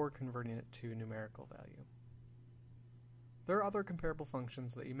before converting it to a numerical value. There are other comparable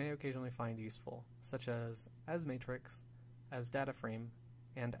functions that you may occasionally find useful, such as matrix, as data frame,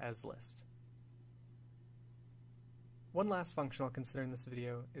 and as list. One last function I'll consider in this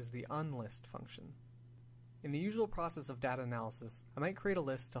video is the unlist function. In the usual process of data analysis, I might create a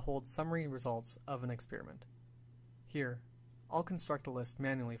list to hold summary results of an experiment. Here, I'll construct a list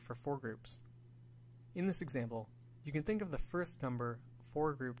manually for 4 groups. In this example, you can think of the first number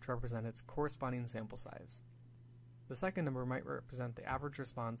for a group to represent its corresponding sample size. The second number might represent the average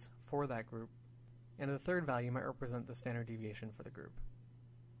response for that group, and the third value might represent the standard deviation for the group.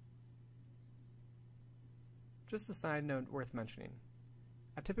 Just a side note worth mentioning.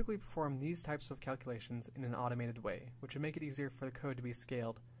 I typically perform these types of calculations in an automated way, which would make it easier for the code to be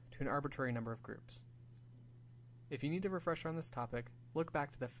scaled to an arbitrary number of groups. If you need a refresher on this topic, look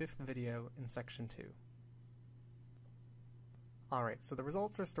back to the 5th video in section 2. Alright, so the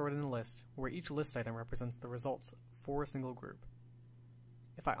results are stored in a list where each list item represents the results for a single group.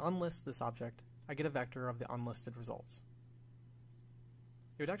 If I unlist this object, I get a vector of the unlisted results.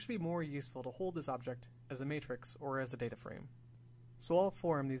 It would actually be more useful to hold this object as a matrix or as a data frame. So I'll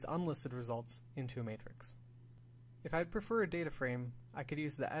form these unlisted results into a matrix. If I'd prefer a data frame, I could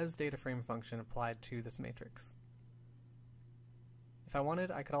use the asDataFrame function applied to this matrix. If I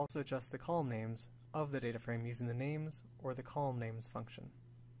wanted, I could also adjust the column names of the data frame using the names or the column names function.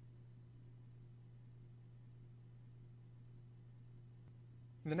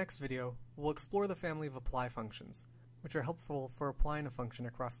 In the next video, we'll explore the family of apply functions, which are helpful for applying a function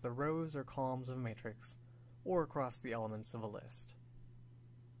across the rows or columns of a matrix, or across the elements of a list.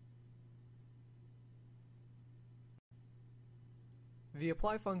 The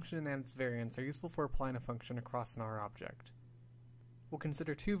apply function and its variants are useful for applying a function across an R object. We'll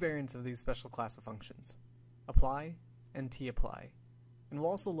consider two variants of these special class of functions, apply and tapply, and we'll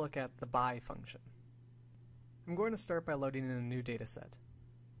also look at the by function. I'm going to start by loading in a new dataset,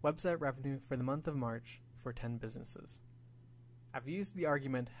 website revenue for the month of March for 10 businesses. I've used the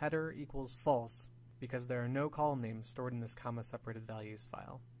argument header equals false because there are no column names stored in this comma-separated values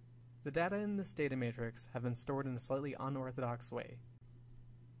file. The data in this data matrix have been stored in a slightly unorthodox way.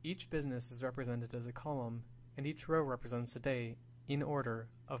 Each business is represented as a column, and each row represents a day in order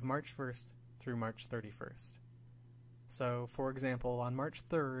of March 1st through March 31st. So, for example, on March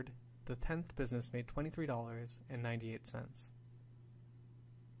 3rd, the 10th business made $23.98.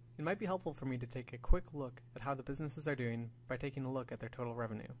 It might be helpful for me to take a quick look at how the businesses are doing by taking a look at their total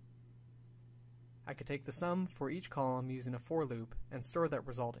revenue. I could take the sum for each column using a for loop and store that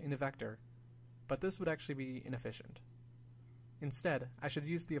result in a vector, but this would actually be inefficient. Instead, I should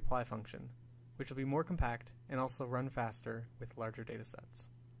use the apply function, which will be more compact and also run faster with larger datasets.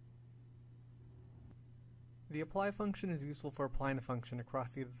 The apply function is useful for applying a function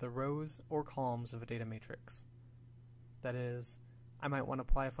across either the rows or columns of a data matrix. That is, I might want to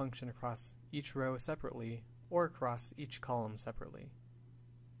apply a function across each row separately or across each column separately.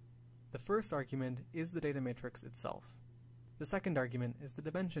 The first argument is the data matrix itself. The second argument is the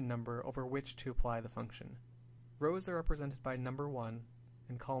dimension number over which to apply the function. Rows are represented by number 1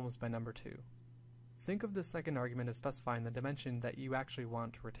 and columns by number 2. Think of the second argument as specifying the dimension that you actually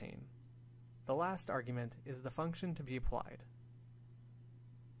want to retain. The last argument is the function to be applied.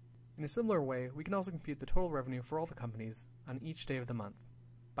 In a similar way, we can also compute the total revenue for all the companies on each day of the month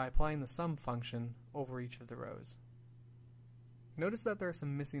by applying the sum function over each of the rows. Notice that there are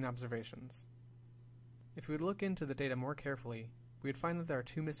some missing observations. If we would look into the data more carefully, we would find that there are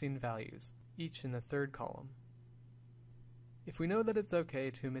two missing values, each in the third column. If we know that it's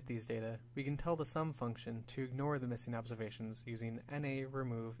okay to omit these data, we can tell the sum function to ignore the missing observations using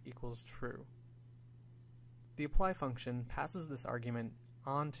na_remove equals true. The apply function passes this argument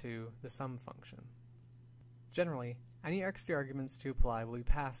onto the sum function. Generally, any extra arguments to apply will be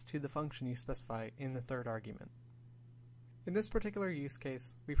passed to the function you specify in the third argument. In this particular use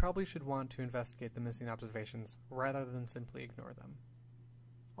case, we probably should want to investigate the missing observations rather than simply ignore them.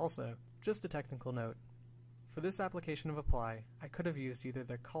 Also, just a technical note, for this application of apply, I could have used either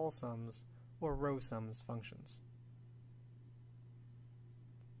the callSums or rowSums functions.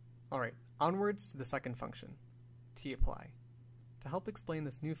 Alright, onwards to the second function, tapply. To help explain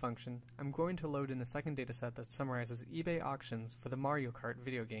this new function, I'm going to load in a second dataset that summarizes eBay auctions for the Mario Kart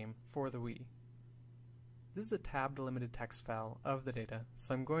video game for the Wii. This is a tab delimited text file of the data,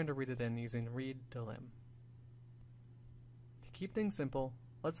 so I'm going to read it in using read_delim. To keep things simple,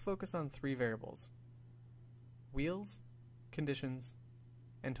 let's focus on three variables: wheels, conditions,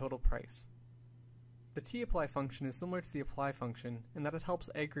 and total price. The tapply function is similar to the apply function in that it helps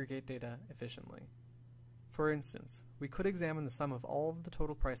aggregate data efficiently. For instance, we could examine the sum of all of the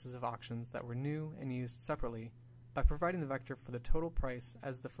total prices of auctions that were new and used separately by providing the vector for the total price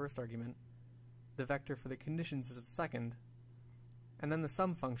as the first argument, the vector for the conditions as the second, and then the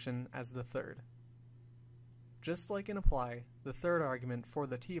sum function as the third. Just like in apply, the third argument for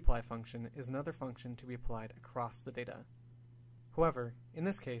the tapply function is another function to be applied across the data. However, in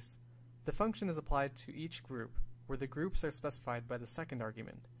this case, the function is applied to each group, where the groups are specified by the second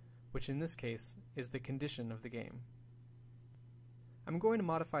argument, which in this case is the condition of the game. I'm going to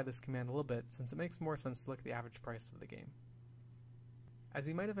modify this command a little bit since it makes more sense to look at the average price of the game. As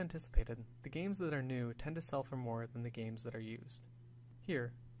you might have anticipated, the games that are new tend to sell for more than the games that are used.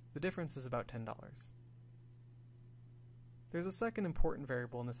 Here, the difference is about $10. There's a second important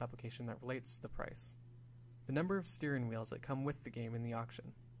variable in this application that relates to the price: the number of steering wheels that come with the game in the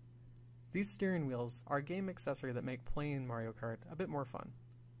auction. These steering wheels are a game accessory that make playing Mario Kart a bit more fun.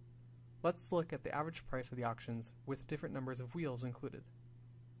 Let's look at the average price of the auctions with different numbers of wheels included.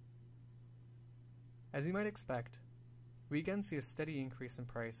 As you might expect, we again see a steady increase in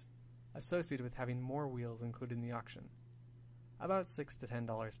price associated with having more wheels included in the auction, about $6 to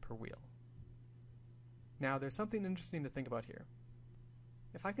 $10 per wheel. Now, there's something interesting to think about here.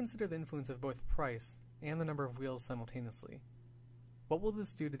 If I consider the influence of both price and the number of wheels simultaneously, what will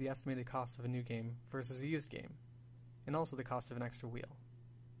this do to the estimated cost of a new game versus a used game, and also the cost of an extra wheel?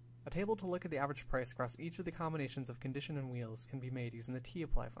 A table to look at the average price across each of the combinations of condition and wheels can be made using the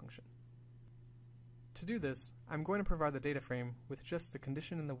tapply function. To do this, I'm going to provide the data frame with just the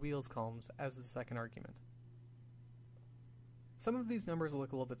condition and the wheels columns as the second argument. Some of these numbers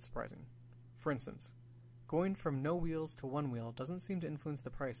look a little bit surprising. For instance, going from no wheels to one wheel doesn't seem to influence the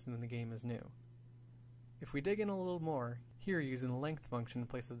price when the game is new. If we dig in a little more, here using the length function in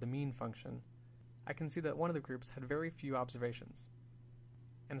place of the mean function, I can see that one of the groups had very few observations,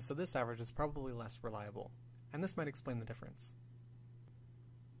 and so this average is probably less reliable, and this might explain the difference.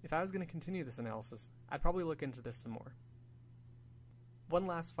 If I was going to continue this analysis, I'd probably look into this some more. One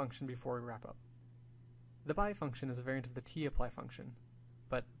last function before we wrap up. The by function is a variant of the tapply function,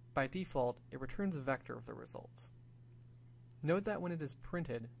 but by default, it returns a vector of the results. Note that when it is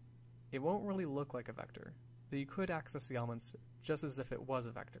printed, it won't really look like a vector, though you could access the elements just as if it was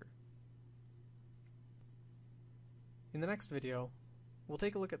a vector. In the next video, we'll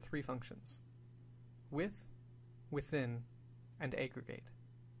take a look at three functions: with, within, and aggregate.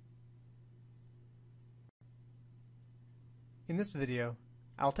 In this video,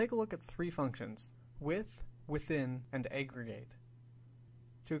 I'll take a look at three functions: with, within, and aggregate.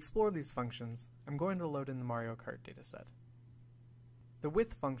 To explore these functions, I'm going to load in the Mario Kart dataset. The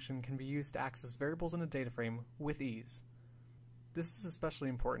with function can be used to access variables in a data frame with ease. This is especially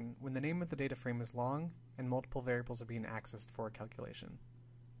important when the name of the data frame is long and multiple variables are being accessed for a calculation.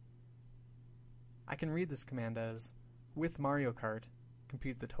 I can read this command as, with Mario Kart,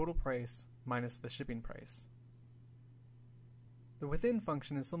 compute the total price minus the shipping price. The within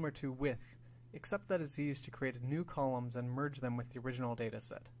function is similar to with, except that it's used to create new columns and merge them with the original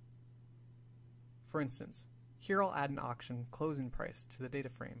dataset. For instance, here I'll add an auction closing price to the data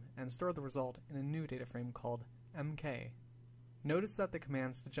frame and store the result in a new data frame called MK. Notice that the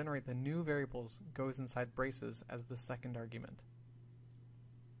commands to generate the new variables goes inside braces as the second argument.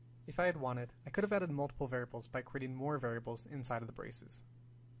 If I had wanted, I could have added multiple variables by creating more variables inside of the braces.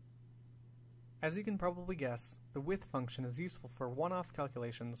 As you can probably guess, the with function is useful for one-off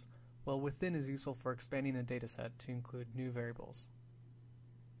calculations, while within is useful for expanding a dataset to include new variables.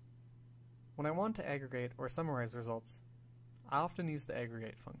 When I want to aggregate or summarize results, I often use the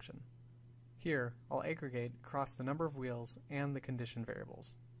aggregate function. Here, I'll aggregate across the number of wheels and the condition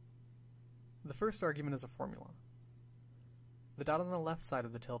variables. The first argument is a formula. The dot on the left side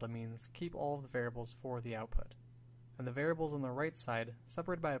of the tilde means keep all of the variables for the output, and the variables on the right side,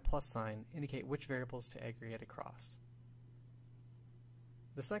 separated by a plus sign, indicate which variables to aggregate across.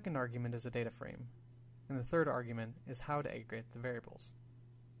 The second argument is a data frame, and the third argument is how to aggregate the variables.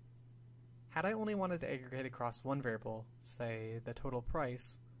 Had I only wanted to aggregate across one variable, say the total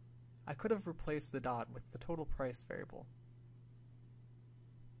price, I could have replaced the dot with the total price variable.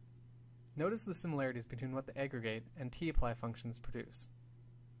 Notice the similarities between what the aggregate and tapply functions produce.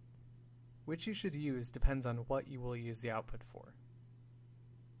 Which you should use depends on what you will use the output for.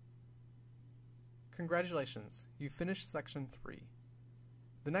 Congratulations, you've finished section 3.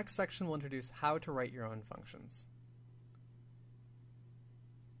 The next section will introduce how to write your own functions.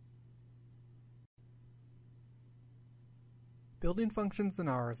 Building functions in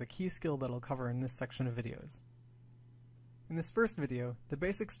R is a key skill that I'll cover in this section of videos. In this first video, the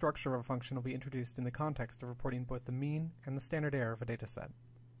basic structure of a function will be introduced in the context of reporting both the mean and the standard error of a dataset.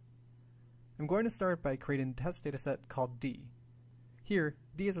 I'm going to start by creating a test dataset called D. Here,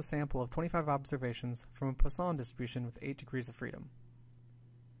 D is a sample of 25 observations from a Poisson distribution with 8 degrees of freedom.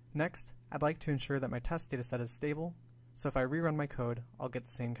 Next, I'd like to ensure that my test dataset is stable, so if I rerun my code, I'll get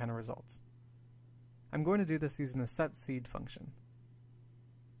the same kind of results. I'm going to do this using the setSeed function.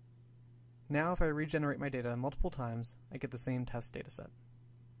 Now if I regenerate my data multiple times, I get the same test dataset.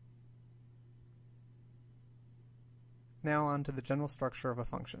 Now on to the general structure of a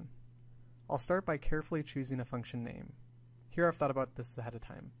function. I'll start by carefully choosing a function name. Here I've thought about this ahead of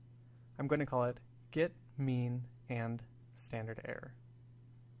time. I'm going to call it get, mean, and standard error.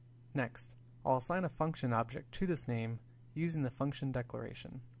 Next, I'll assign a function object to this name using the function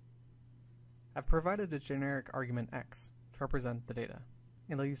declaration. I've provided a generic argument x to represent the data,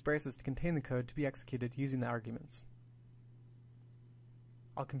 and I'll use braces to contain the code to be executed using the arguments.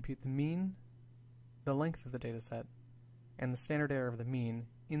 I'll compute the mean, the length of the dataset, and the standard error of the mean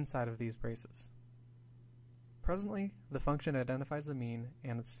inside of these braces. Presently, the function identifies the mean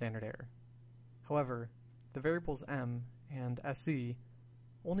and its standard error. However, the variables m and SE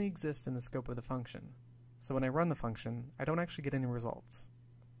only exist in the scope of the function, so when I run the function, I don't actually get any results.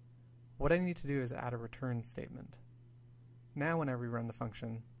 What I need to do is add a return statement. Now when I rerun the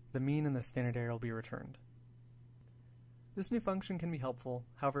function, the mean and the standard error will be returned. This new function can be helpful,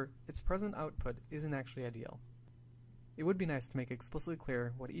 however, its present output isn't actually ideal. It would be nice to make explicitly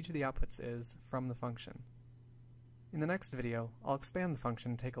clear what each of the outputs is from the function. In the next video, I'll expand the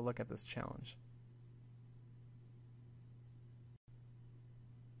function and take a look at this challenge.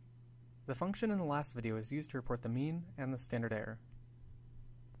 The function in the last video is used to report the mean and the standard error.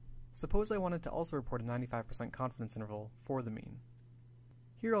 Suppose I wanted to also report a 95% confidence interval for the mean.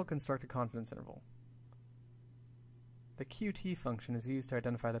 Here I'll construct a confidence interval. The QT function is used to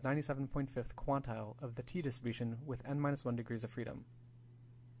identify the 97.5th quantile of the t-distribution with n-1 degrees of freedom.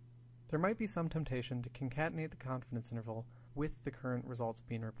 There might be some temptation to concatenate the confidence interval with the current results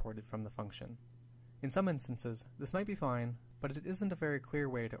being reported from the function. In some instances, this might be fine, but it isn't a very clear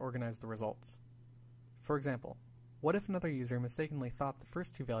way to organize the results. For example, what if another user mistakenly thought the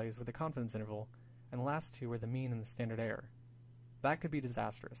first two values were the confidence interval and the last two were the mean and the standard error? That could be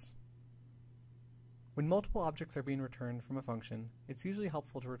disastrous. When multiple objects are being returned from a function, it's usually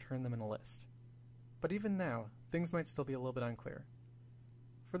helpful to return them in a list. But even now, things might still be a little bit unclear.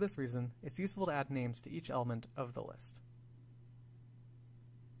 For this reason, it's useful to add names to each element of the list.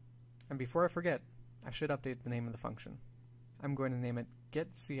 And before I forget, I should update the name of the function. I'm going to name it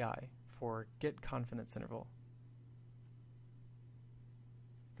getCI for getConfidenceInterval.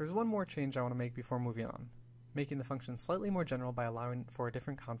 There's one more change I want to make before moving on, making the function slightly more general by allowing for a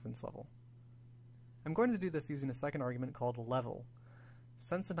different confidence level. I'm going to do this using a second argument called level.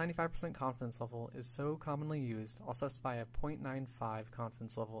 Since a 95% confidence level is so commonly used, I'll specify a 0.95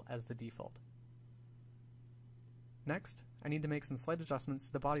 confidence level as the default. Next, I need to make some slight adjustments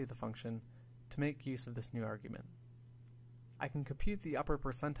to the body of the function to make use of this new argument. I can compute the upper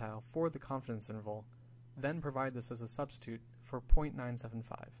percentile for the confidence interval, then provide this as a substitute for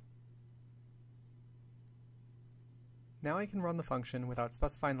 0.975. Now I can run the function without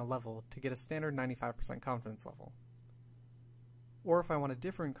specifying the level to get a standard 95% confidence level. Or if I want a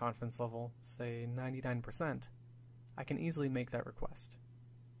different confidence level, say 99%, I can easily make that request.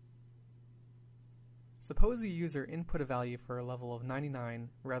 Suppose a user input a value for a level of 99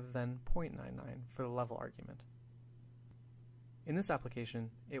 rather than 0.99 for the level argument. In this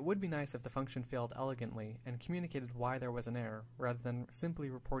application, it would be nice if the function failed elegantly and communicated why there was an error rather than simply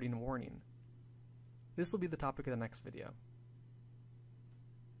reporting a warning. This will be the topic of the next video.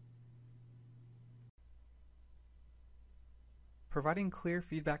 Providing clear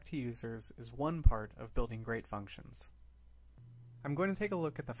feedback to users is one part of building great functions. I'm going to take a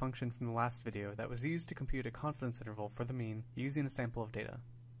look at the function from the last video that was used to compute a confidence interval for the mean using a sample of data.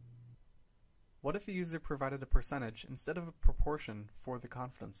 What if a user provided a percentage instead of a proportion for the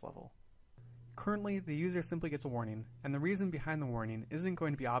confidence level? Currently, the user simply gets a warning, and the reason behind the warning isn't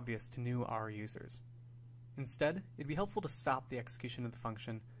going to be obvious to new R users. Instead, it'd be helpful to stop the execution of the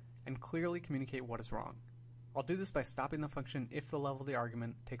function and clearly communicate what is wrong. I'll do this by stopping the function if the level of the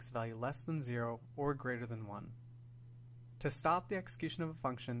argument takes a value less than 0 or greater than 1. To stop the execution of a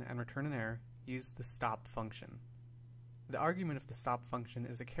function and return an error, use the stop function. The argument of the stop function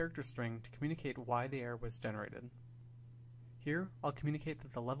is a character string to communicate why the error was generated. Here, I'll communicate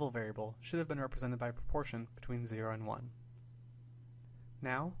that the level variable should have been represented by a proportion between 0 and 1.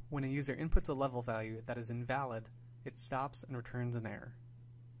 Now, when a user inputs a level value that is invalid, it stops and returns an error.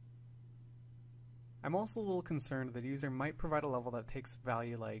 I'm also a little concerned that a user might provide a level that takes a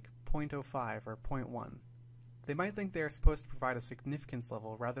value like 0.05 or 0.1. They might think they are supposed to provide a significance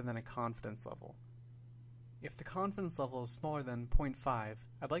level rather than a confidence level. If the confidence level is smaller than 0.5,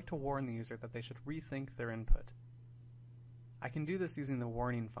 I'd like to warn the user that they should rethink their input. I can do this using the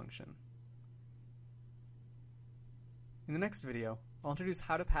warning function. In the next video, I'll introduce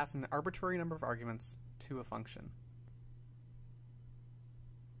how to pass an arbitrary number of arguments to a function.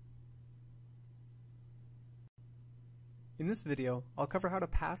 In this video, I'll cover how to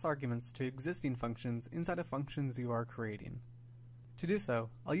pass arguments to existing functions inside of functions you are creating. To do so,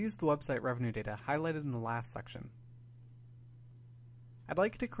 I'll use the website revenue data highlighted in the last section. I'd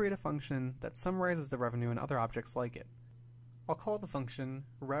like to create a function that summarizes the revenue and other objects like it. I'll call the function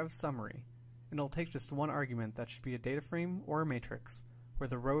revSummary, and it'll take just one argument that should be a data frame or a matrix, where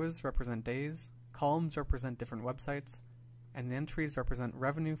the rows represent days, columns represent different websites, and the entries represent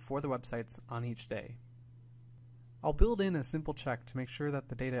revenue for the websites on each day. I'll build in a simple check to make sure that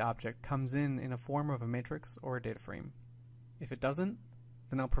the data object comes in a form of a matrix or a data frame. If it doesn't,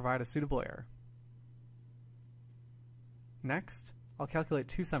 then I'll provide a suitable error. Next, I'll calculate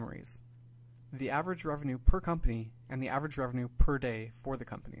two summaries. the average revenue per company and the average revenue per day for the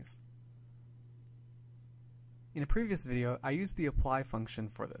companies. In a previous video, I used the apply function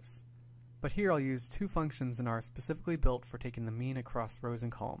for this, but here I'll use two functions in R specifically built for taking the mean across rows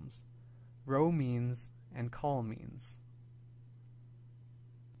and columns, row means and col means.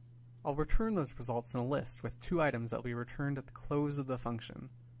 I'll return those results in a list with two items that will be returned at the close of the function,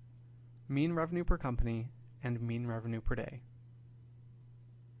 mean revenue per company and mean revenue per day.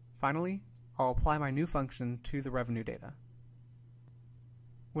 Finally, I'll apply my new function to the revenue data.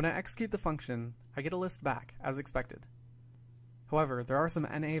 When I execute the function, I get a list back, as expected. However, there are some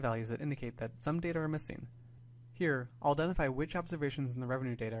NA values that indicate that some data are missing. Here, I'll identify which observations in the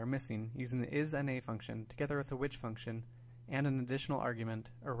revenue data are missing using the isNA function together with the which function and an additional argument,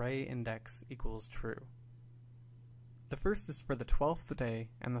 array index equals true. The first is for the 12th day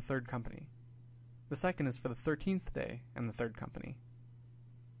and the third company. The second is for the 13th day and the third company.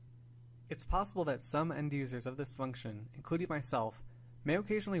 It's possible that some end users of this function, including myself, may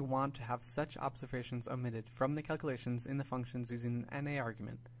occasionally want to have such observations omitted from the calculations in the functions using an NA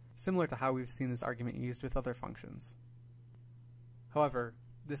argument, similar to how we've seen this argument used with other functions. However,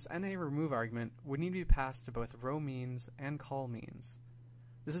 this NA remove argument would need to be passed to both row means and col means.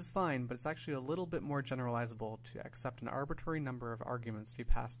 This is fine, but it's actually a little bit more generalizable to accept an arbitrary number of arguments to be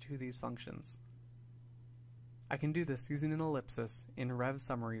passed to these functions. I can do this using an ellipsis in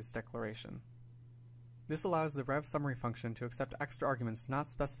revSummary's declaration. This allows the revSummary function to accept extra arguments not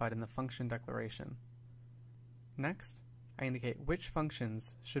specified in the function declaration. Next, I indicate which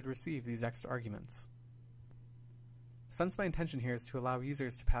functions should receive these extra arguments. Since my intention here is to allow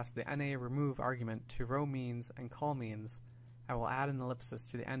users to pass the NA remove argument to row means and col means, I will add an ellipsis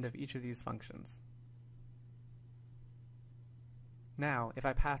to the end of each of these functions. Now, if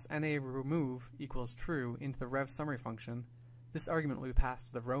I pass NA remove equals true into the revSummary function, this argument will be passed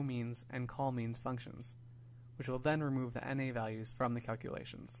to the row means and col means functions, which will then remove the NA values from the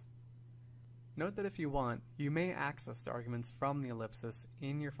calculations. Note that if you want, you may access the arguments from the ellipsis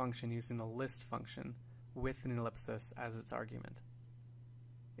in your function using the list function with an ellipsis as its argument.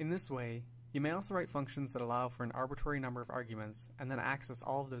 In this way, you may also write functions that allow for an arbitrary number of arguments and then access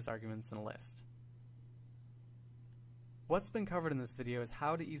all of those arguments in a list. What's been covered in this video is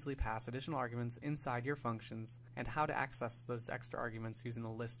how to easily pass additional arguments inside your functions and how to access those extra arguments using the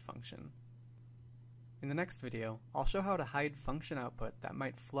list function. In the next video, I'll show how to hide function output that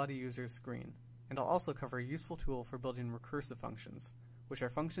might flood a user's screen, and I'll also cover a useful tool for building recursive functions, which are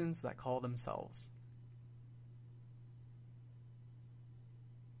functions that call themselves.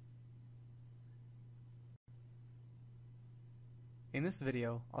 In this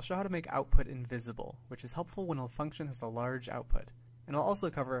video, I'll show how to make output invisible, which is helpful when a function has a large output, and I'll also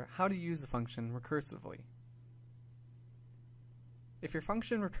cover how to use a function recursively. If your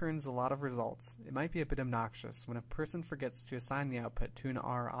function returns a lot of results, it might be a bit obnoxious when a person forgets to assign the output to an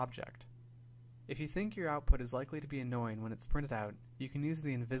R object. If you think your output is likely to be annoying when it's printed out, you can use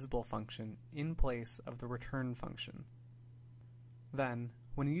the invisible function in place of the return function. Then,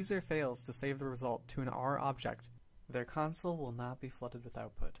 when a user fails to save the result to an R object, their console will not be flooded with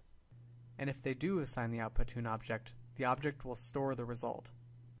output. And if they do assign the output to an object, the object will store the result.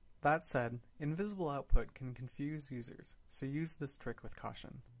 That said, invisible output can confuse users, so use this trick with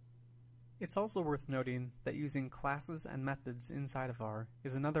caution. It's also worth noting that using classes and methods inside of R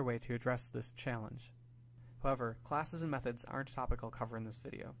is another way to address this challenge. However, classes and methods aren't a topic I'll cover in this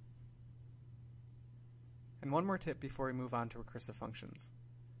video. And one more tip before we move on to recursive functions.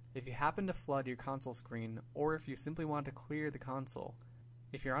 If you happen to flood your console screen, or if you simply want to clear the console,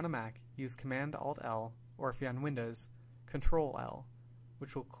 if you're on a Mac, use Command-Alt-L, or if you're on Windows, Control-L,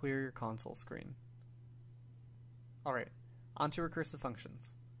 which will clear your console screen. Alright, on to recursive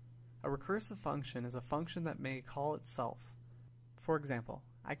functions. A recursive function is a function that may call itself. For example,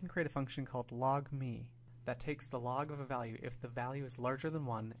 I can create a function called logMe that takes the log of a value if the value is larger than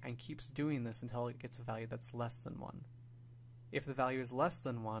 1 and keeps doing this until it gets a value that's less than 1. If the value is less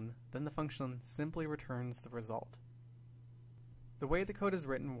than 1, then the function simply returns the result. The way the code is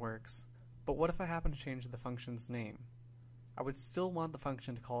written works, but what if I happen to change the function's name? I would still want the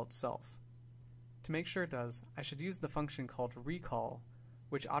function to call itself. To make sure it does, I should use the function called recall,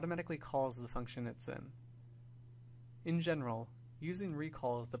 which automatically calls the function it's in. In general, using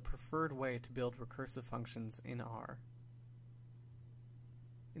recall is the preferred way to build recursive functions in R.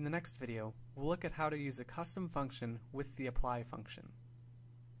 In the next video, we'll look at how to use a custom function with the apply function.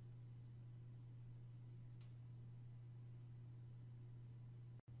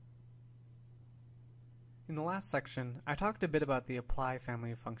 In the last section, I talked a bit about the apply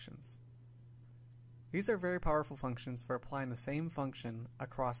family of functions. These are very powerful functions for applying the same function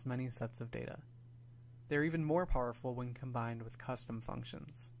across many sets of data. They're even more powerful when combined with custom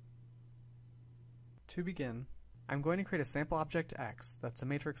functions. To begin, I'm going to create a sample object X that's a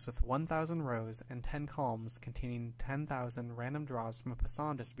matrix with 1,000 rows and 10 columns containing 10,000 random draws from a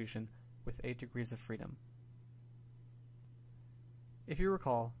Poisson distribution with 8 degrees of freedom. If you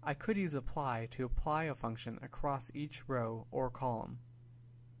recall, I could use apply to apply a function across each row or column.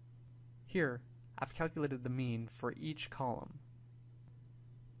 Here, I've calculated the mean for each column.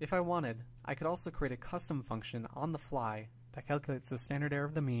 If I wanted, I could also create a custom function on the fly that calculates the standard error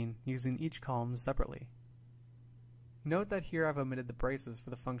of the mean using each column separately. Note that here I've omitted the braces for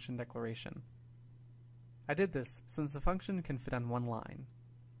the function declaration. I did this since the function can fit on one line,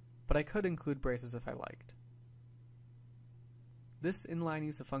 but I could include braces if I liked. This inline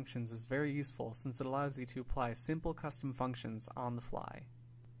use of functions is very useful since it allows you to apply simple custom functions on the fly.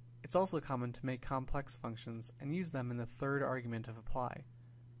 It's also common to make complex functions and use them in the third argument of apply.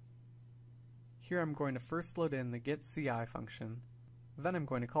 Here I'm going to first load in the getCI function, then I'm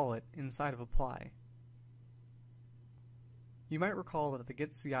going to call it inside of apply. You might recall that the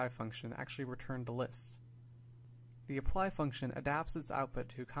getCI function actually returned a list. The apply function adapts its output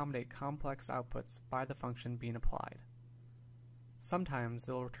to accommodate complex outputs by the function being applied. Sometimes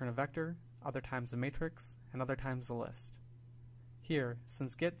it will return a vector, other times a matrix, and other times a list. Here,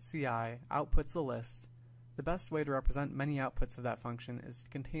 since getCI outputs a list, the best way to represent many outputs of that function is to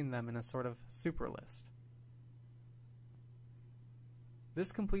contain them in a sort of superlist.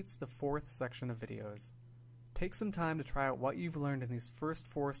 This completes the fourth section of videos. Take some time to try out what you've learned in these first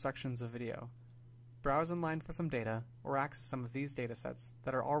 4 sections of video. Browse online for some data, or access some of these datasets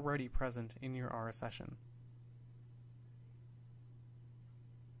that are already present in your R session.